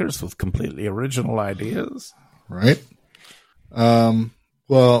filmmakers with completely original ideas? Right.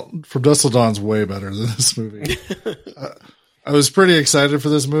 Well, From Dusk Till Dawn's way better than this movie. I was pretty excited for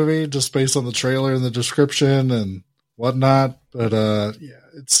this movie just based on the trailer and the description and whatnot. But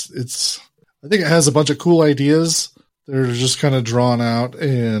it's. I think it has a bunch of cool ideas that are just kind of drawn out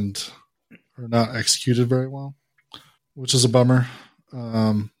and are not executed very well, which is a bummer.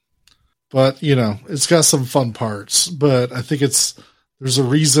 But it's got some fun parts. But I think there's a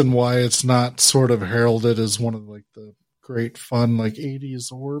reason why it's not sort of heralded as one of like the great fun like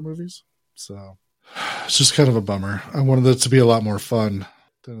 80s horror movies. So it's just kind of a bummer. I wanted it to be a lot more fun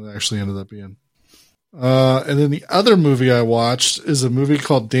than it actually ended up being. And then the other movie I watched is a movie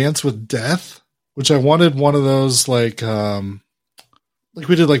called Dance with Death, which I wanted one of those like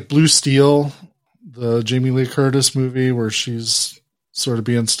we did like Blue Steel, the Jamie Lee Curtis movie where she's sort of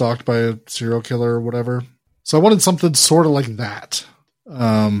being stalked by a serial killer or whatever. So I wanted something sort of like that.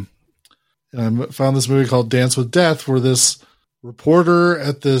 And I found this movie called Dance with Death where this reporter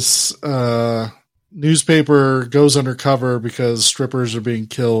at this newspaper goes undercover because strippers are being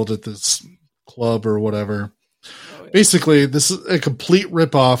killed at this club or whatever. Oh, yeah. Basically, this is a complete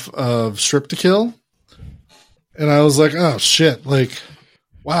ripoff of Strip to Kill. And I was like, oh shit, like,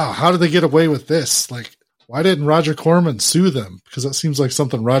 wow, how did they get away with this? Like, why didn't Roger Corman sue them? Because that seems like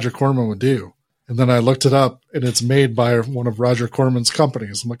something Roger Corman would do. And then I looked it up, and it's made by one of Roger Corman's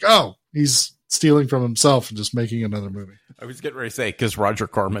companies. I'm like, oh, he's stealing from himself and just making another movie. I was getting ready to say, because Roger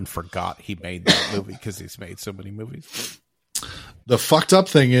Corman forgot he made that movie because he's made so many movies. The fucked up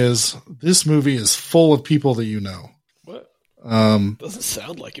thing is, this movie is full of people that you know. What? Doesn't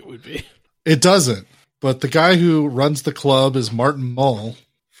sound like it would be. It doesn't. But the guy who runs the club is Martin Mull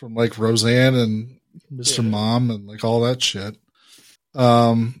from like Roseanne and Mr. Mom and like all that shit.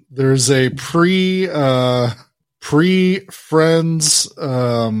 There's a pre-Friends,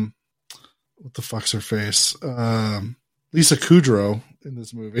 what the fuck's her face? Lisa Kudrow in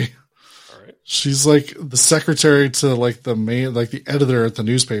this movie. All right. She's like the secretary to like the main, like the editor at the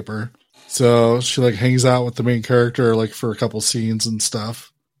newspaper. So she like hangs out with the main character like for a couple scenes and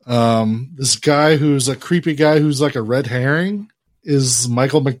stuff. This guy who's a creepy guy who's like a red herring is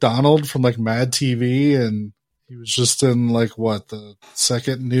Michael McDonald from like Mad TV, and he was just in like the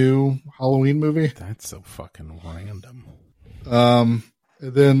second new Halloween movie. That's so fucking random. And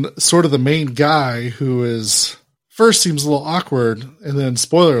then sort of the main guy who is first seems a little awkward, and then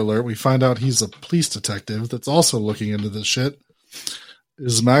spoiler alert, we find out he's a police detective that's also looking into this shit.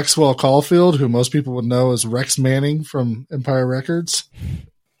 Is Maxwell Caulfield, who most people would know as Rex Manning from Empire Records.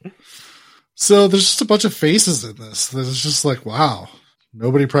 So there's just a bunch of faces in this. There's just like, wow,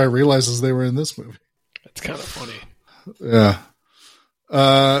 nobody probably realizes they were in this movie. That's kind of funny. Yeah.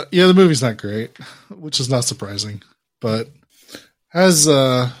 The movie's not great, which is not surprising, but has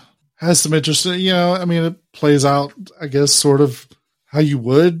some interesting, it plays out, I guess, sort of how you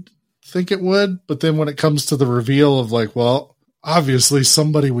would think it would. But then when it comes to the reveal of like, well, obviously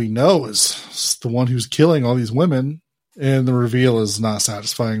somebody we know is the one who's killing all these women, and the reveal is not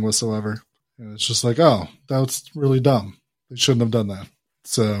satisfying whatsoever. And it's just like, oh, that's really dumb. They shouldn't have done that.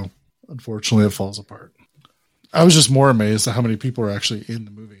 So unfortunately it falls apart. I was just more amazed at how many people are actually in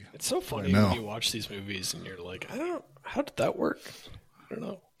the movie. It's so funny when you watch these movies and you're like, how did that work? I don't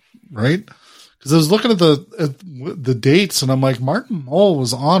know. Right? Because I was looking at the dates and I'm like, Martin Mull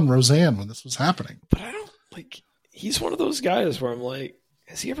was on Roseanne when this was happening. But I don't he's one of those guys where I'm like,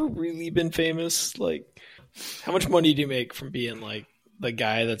 has he ever really been famous? Like, how much money do you make from being like the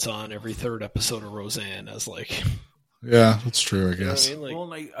guy that's on every third episode of Roseanne as like... Yeah, that's true, I guess. You know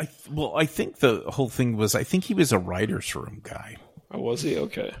what I mean? I think the whole thing was, I think he was a writer's room guy. Oh, was he?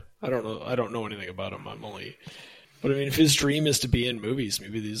 Okay. I don't know. I don't know anything about him. But I mean, if his dream is to be in movies,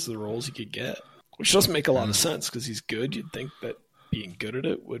 maybe these are the roles he could get. Which doesn't make a lot of sense because he's good. You'd think that being good at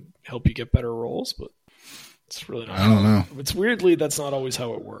it would help you get better roles, but it's really not. I don't know. It's weirdly, that's not always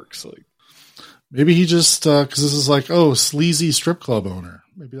how it works. Like, maybe he just, because this is like, oh, sleazy strip club owner.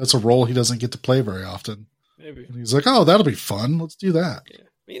 Maybe that's a role he doesn't get to play very often. maybe. And he's like, oh, that'll be fun. Let's do that. Yeah.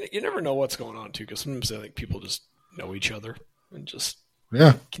 I mean, you never know what's going on, too, because sometimes I think people just know each other and just,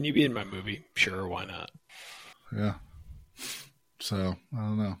 Yeah. can you be in my movie? Sure, why not? Yeah. So, I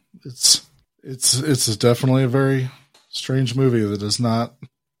don't know. It's definitely a very strange movie that does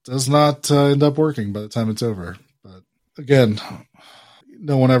not end up working by the time it's over. But again,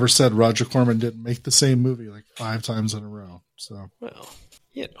 no one ever said Roger Corman didn't make the same movie like 5 times in a row. So, Well,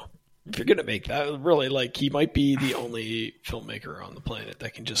 you know, if you're going to make that, really, like, he might be the only filmmaker on the planet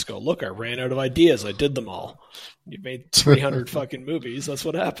that can just go, look, I ran out of ideas. I did them all. You've made 300 fucking movies. That's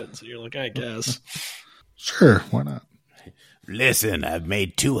what happens. And you're like, I guess. sure, why not? Listen, I've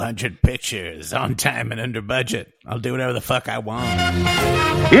made 200 pictures on time and under budget. I'll do whatever the fuck I want.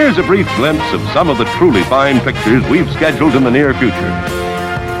 Here's a brief glimpse of some of the truly fine pictures we've scheduled in the near future.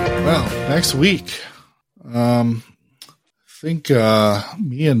 Well, next week, I think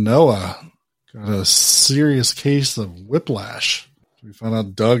me and Noah got a serious case of whiplash. We found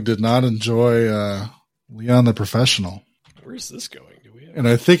out Doug did not enjoy Leon the Professional. Where's this going? Do we have And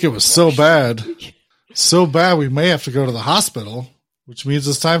I think it was so bad we may have to go to the hospital, which means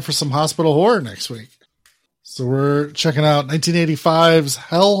it's time for some hospital horror next week. So we're checking out 1985's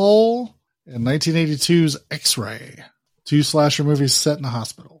Hellhole and 1982's X-Ray. 2 slasher movies set in a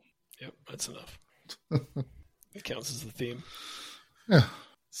hospital. Yep, that's enough. It counts as the theme. Yeah.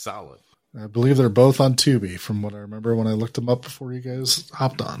 Solid. I believe they're both on Tubi from what I remember when I looked them up before you guys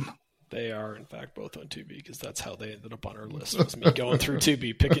hopped on. They are, in fact, both on Tubi because that's how they ended up on our list. Was me going through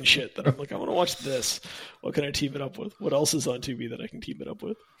Tubi, picking shit that I'm like, I want to watch this. What can I team it up with? What else is on Tubi that I can team it up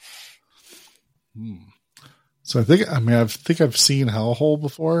with? So I think I've seen Hellhole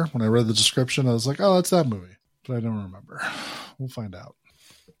before. When I read the description, I was like, oh, that's that movie. But I don't remember. We'll find out.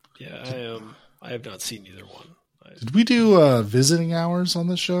 Yeah, I have not seen either one. Did we do visiting hours on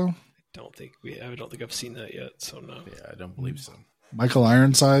this show? I don't think I've seen that yet. So no. Yeah, I don't believe so. Michael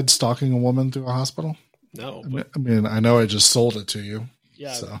Ironside stalking a woman through a hospital? No. I mean, I know I just sold it to you.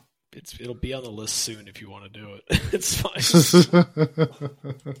 Yeah, So. it'll be on the list soon if you want to do it. It's fine.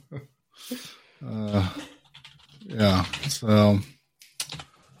 Yeah, so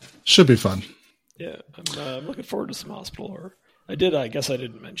should be fun. Yeah, I'm looking forward to some hospital horror. I guess I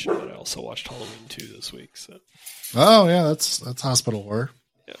didn't mention, but I also watched Halloween 2 this week. So. Oh yeah, that's hospital horror.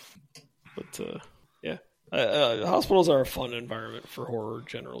 Yeah, but yeah, hospitals are a fun environment for horror,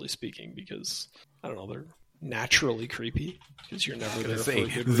 generally speaking, because I don't know, they're naturally creepy because you're never there for a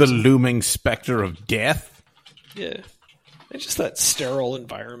good The reason. looming specter of death. Yeah, it's just that sterile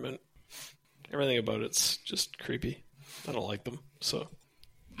environment. Everything about it's just creepy. I don't like them. So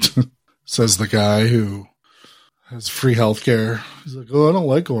Says the guy who has free health care. He's like, oh, I don't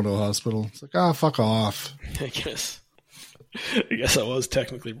like going to a hospital. It's like, fuck off. I guess I was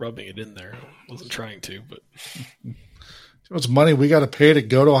technically rubbing it in there. I wasn't trying to, but Too much money we got to pay to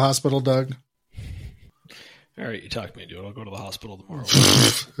go to a hospital, Doug. all right, you talked me into it. I'll go to the hospital tomorrow.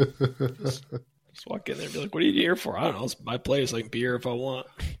 just walk in there and be like, what are you here for? I don't know. It's my place. I can be here if I want.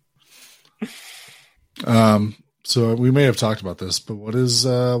 So we may have talked about this, but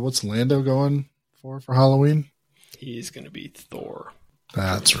what's Lando going for Halloween? He's going to be Thor.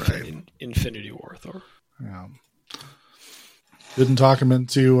 That's right. Infinity War Thor. Yeah. Didn't talk him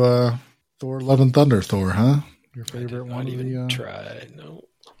into Thor: Love and Thunder Thor, huh? Your favorite one? Not of even the, try. No,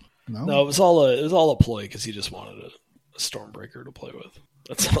 no. it was all a ploy because he just wanted a Stormbreaker to play with.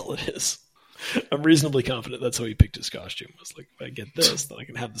 That's all it is. I'm reasonably confident that's how he picked his costume. I was like, if I get this, then I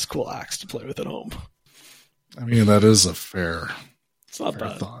can have this cool axe to play with at home. I mean, that is a fair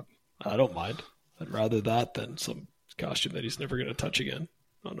Bad. thought. I don't mind. I'd rather that than costume that he's never going to touch again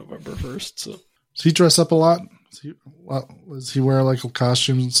on November 1st. So Does he dress up a lot? Does he wear like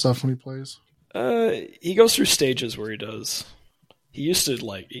costumes and stuff when he plays? he goes through stages where he does. It used to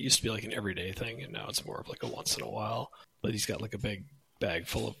be like an everyday thing, and now it's more of like a once in a while. But he's got like a big bag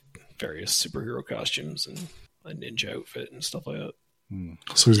full of various superhero costumes and a ninja outfit and stuff like that.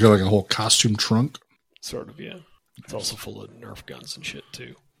 So he's got like a whole costume trunk. Sort of, yeah. It's also full of Nerf guns and shit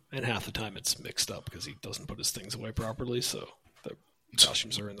too. And half the time it's mixed up because he doesn't put his things away properly, so the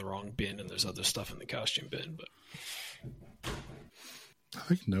costumes are in the wrong bin and there's other stuff in the costume bin. But I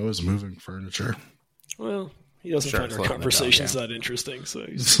think Noah's moving furniture. well, he doesn't find our slowing it conversations down, that interesting, so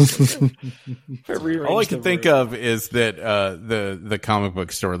he's just like, All I can think of is that the comic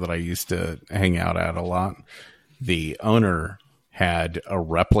book store that I used to hang out at a lot, the owner had a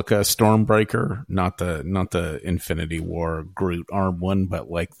replica Stormbreaker, not the Infinity War Groot arm one, but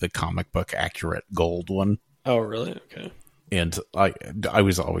like the comic book accurate gold one. Oh, really? Okay. And I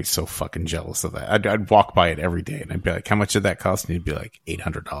was always so fucking jealous of that. I'd walk by it every day, and I'd be like, "How much did that cost?" And he'd be like,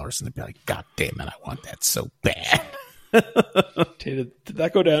 $800, and I'd be like, "God damn it, I want that so bad." Did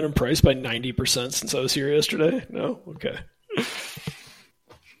that go down in price by 90% since I was here yesterday? No? Okay.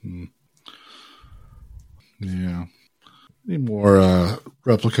 Yeah. Need more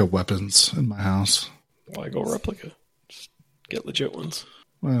replica weapons in my house. Why go replica? Just get legit ones.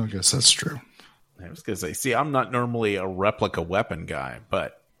 Well, I guess that's true. I was going to say, see, I'm not normally a replica weapon guy,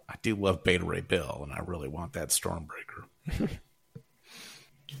 but I do love Beta Ray Bill, and I really want that Stormbreaker.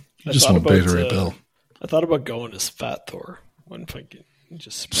 You just want Beta Ray Bill. I thought about going as Fat Thor. When I could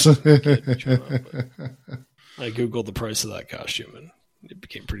just I Googled the price of that costume, and it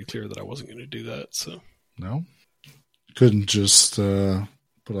became pretty clear that I wasn't going to do that. So no, you couldn't just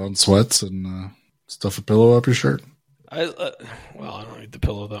put on sweats and stuff a pillow up your shirt. Well, I don't need the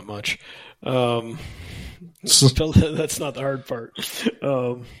pillow that much. That's not the hard part.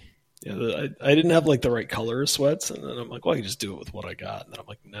 Yeah, I didn't have like the right color of sweats, and then I'm like, well, I can just do it with what I got. And then I'm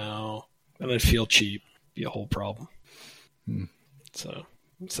like, no, then I'd feel cheap. Be a whole problem. So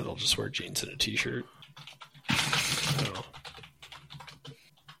instead, I'll just wear jeans and a t-shirt. I don't know.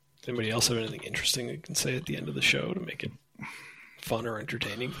 Anybody else have anything interesting they can say at the end of the show to make it fun or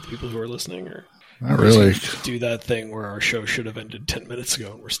entertaining for the people who are listening? Or not really. Do that thing where our show should have ended 10 minutes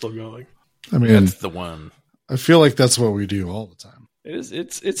ago and we're still going. I mean, that's the one. I feel like that's what we do all the time. It is.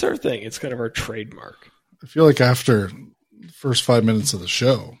 It's our thing. It's kind of our trademark. I feel like after the first 5 minutes of the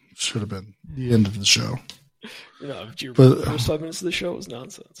show should have been the end of the show. No, the first 5 minutes of the show was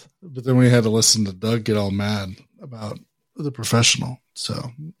nonsense. But then we had to listen to Doug get all mad about The Professional.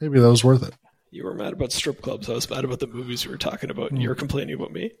 So maybe that was worth it. You were mad about strip clubs. I was mad about the movies we were talking about, and you're complaining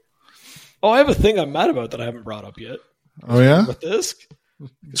about me. Oh, I have a thing I'm mad about that I haven't brought up yet. Oh, yeah? About this?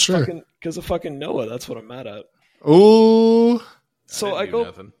 Sure. Because of fucking Noah. That's what I'm mad at. Oh. So I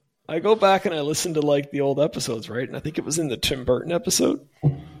go back and I listen to like the old episodes, right? And I think it was in the Tim Burton episode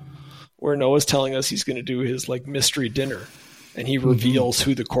where Noah's telling us he's going to do his like mystery dinner, and he reveals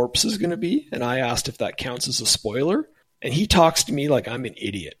who the corpse is going to be. And I asked if that counts as a spoiler, and he talks to me like I'm an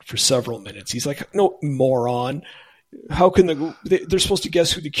idiot for several minutes. He's like, "No, moron. How can they're supposed to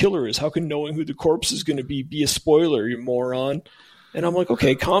guess who the killer is? How can knowing who the corpse is going to be a spoiler, you moron?" And I'm like,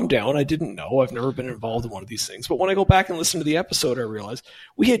 okay, calm down. I didn't know. I've never been involved in one of these things. But when I go back and listen to the episode, I realize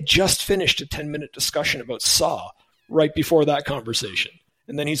we had just finished a 10-minute discussion about Saw right before that conversation.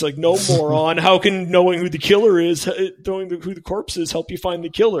 And then he's like, no, moron. How can knowing who the killer is, knowing who the corpse is, help you find the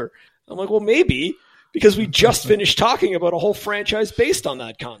killer? I'm like, well, maybe, because we just finished talking about a whole franchise based on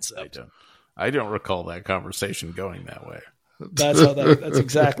that concept. I don't recall that conversation going that way. That's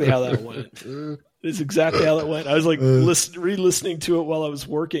exactly how that went. It's exactly how that went. I was like re-listening to it while I was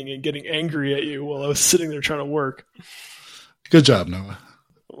working and getting angry at you while I was sitting there trying to work. Good job, Noah.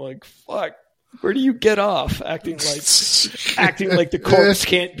 I'm like, fuck. Where do you get off acting like the corpse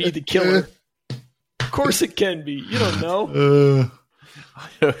can't be the killer? Of course it can be. You don't know.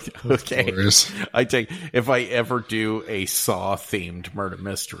 Okay. I take if I ever do a Saw themed murder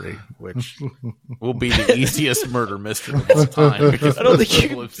mystery, which will be the easiest murder mystery of all time because I don't think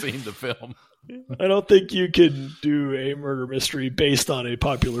people have seen the film. I don't think you can do a murder mystery based on a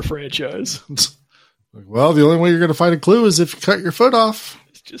popular franchise. Well, the only way you're going to find a clue is if you cut your foot off.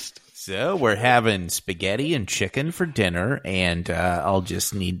 It's just so we're having spaghetti and chicken for dinner, and I'll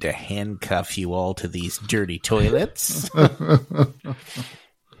just need to handcuff you all to these dirty toilets.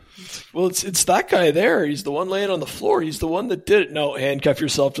 Well, it's that guy there. He's the one laying on the floor. He's the one that did it. No, handcuff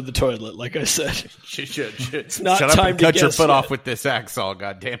yourself to the toilet, like I said. It's not Shut time up and to cut your foot yet. off with this hacksaw,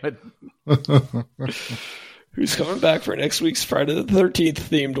 goddammit. Who's coming back for next week's Friday the 13th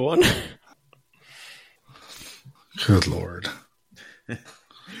themed one? Good Lord.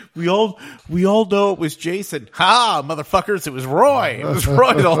 We all know it was Jason. Ha, motherfuckers, it was Roy. It was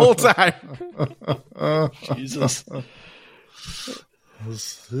Roy the whole time. Jesus.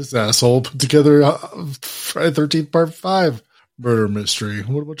 This asshole put together Friday 13th Part 5 murder mystery.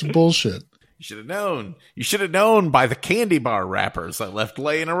 What a bunch of bullshit. You should have known. You should have known by the candy bar wrappers I left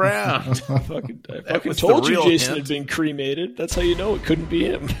laying around. I fucking told you Jason had been cremated. That's how you know it couldn't be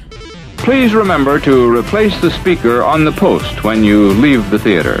him. Please remember to replace the speaker on the post when you leave the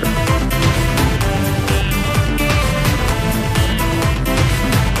theater.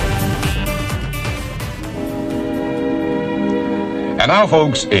 And now,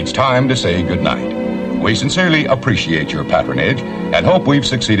 folks, it's time to say goodnight. We sincerely appreciate your patronage and hope we've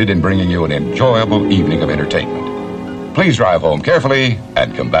succeeded in bringing you an enjoyable evening of entertainment. Please drive home carefully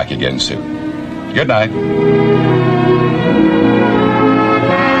and come back again soon. Good night.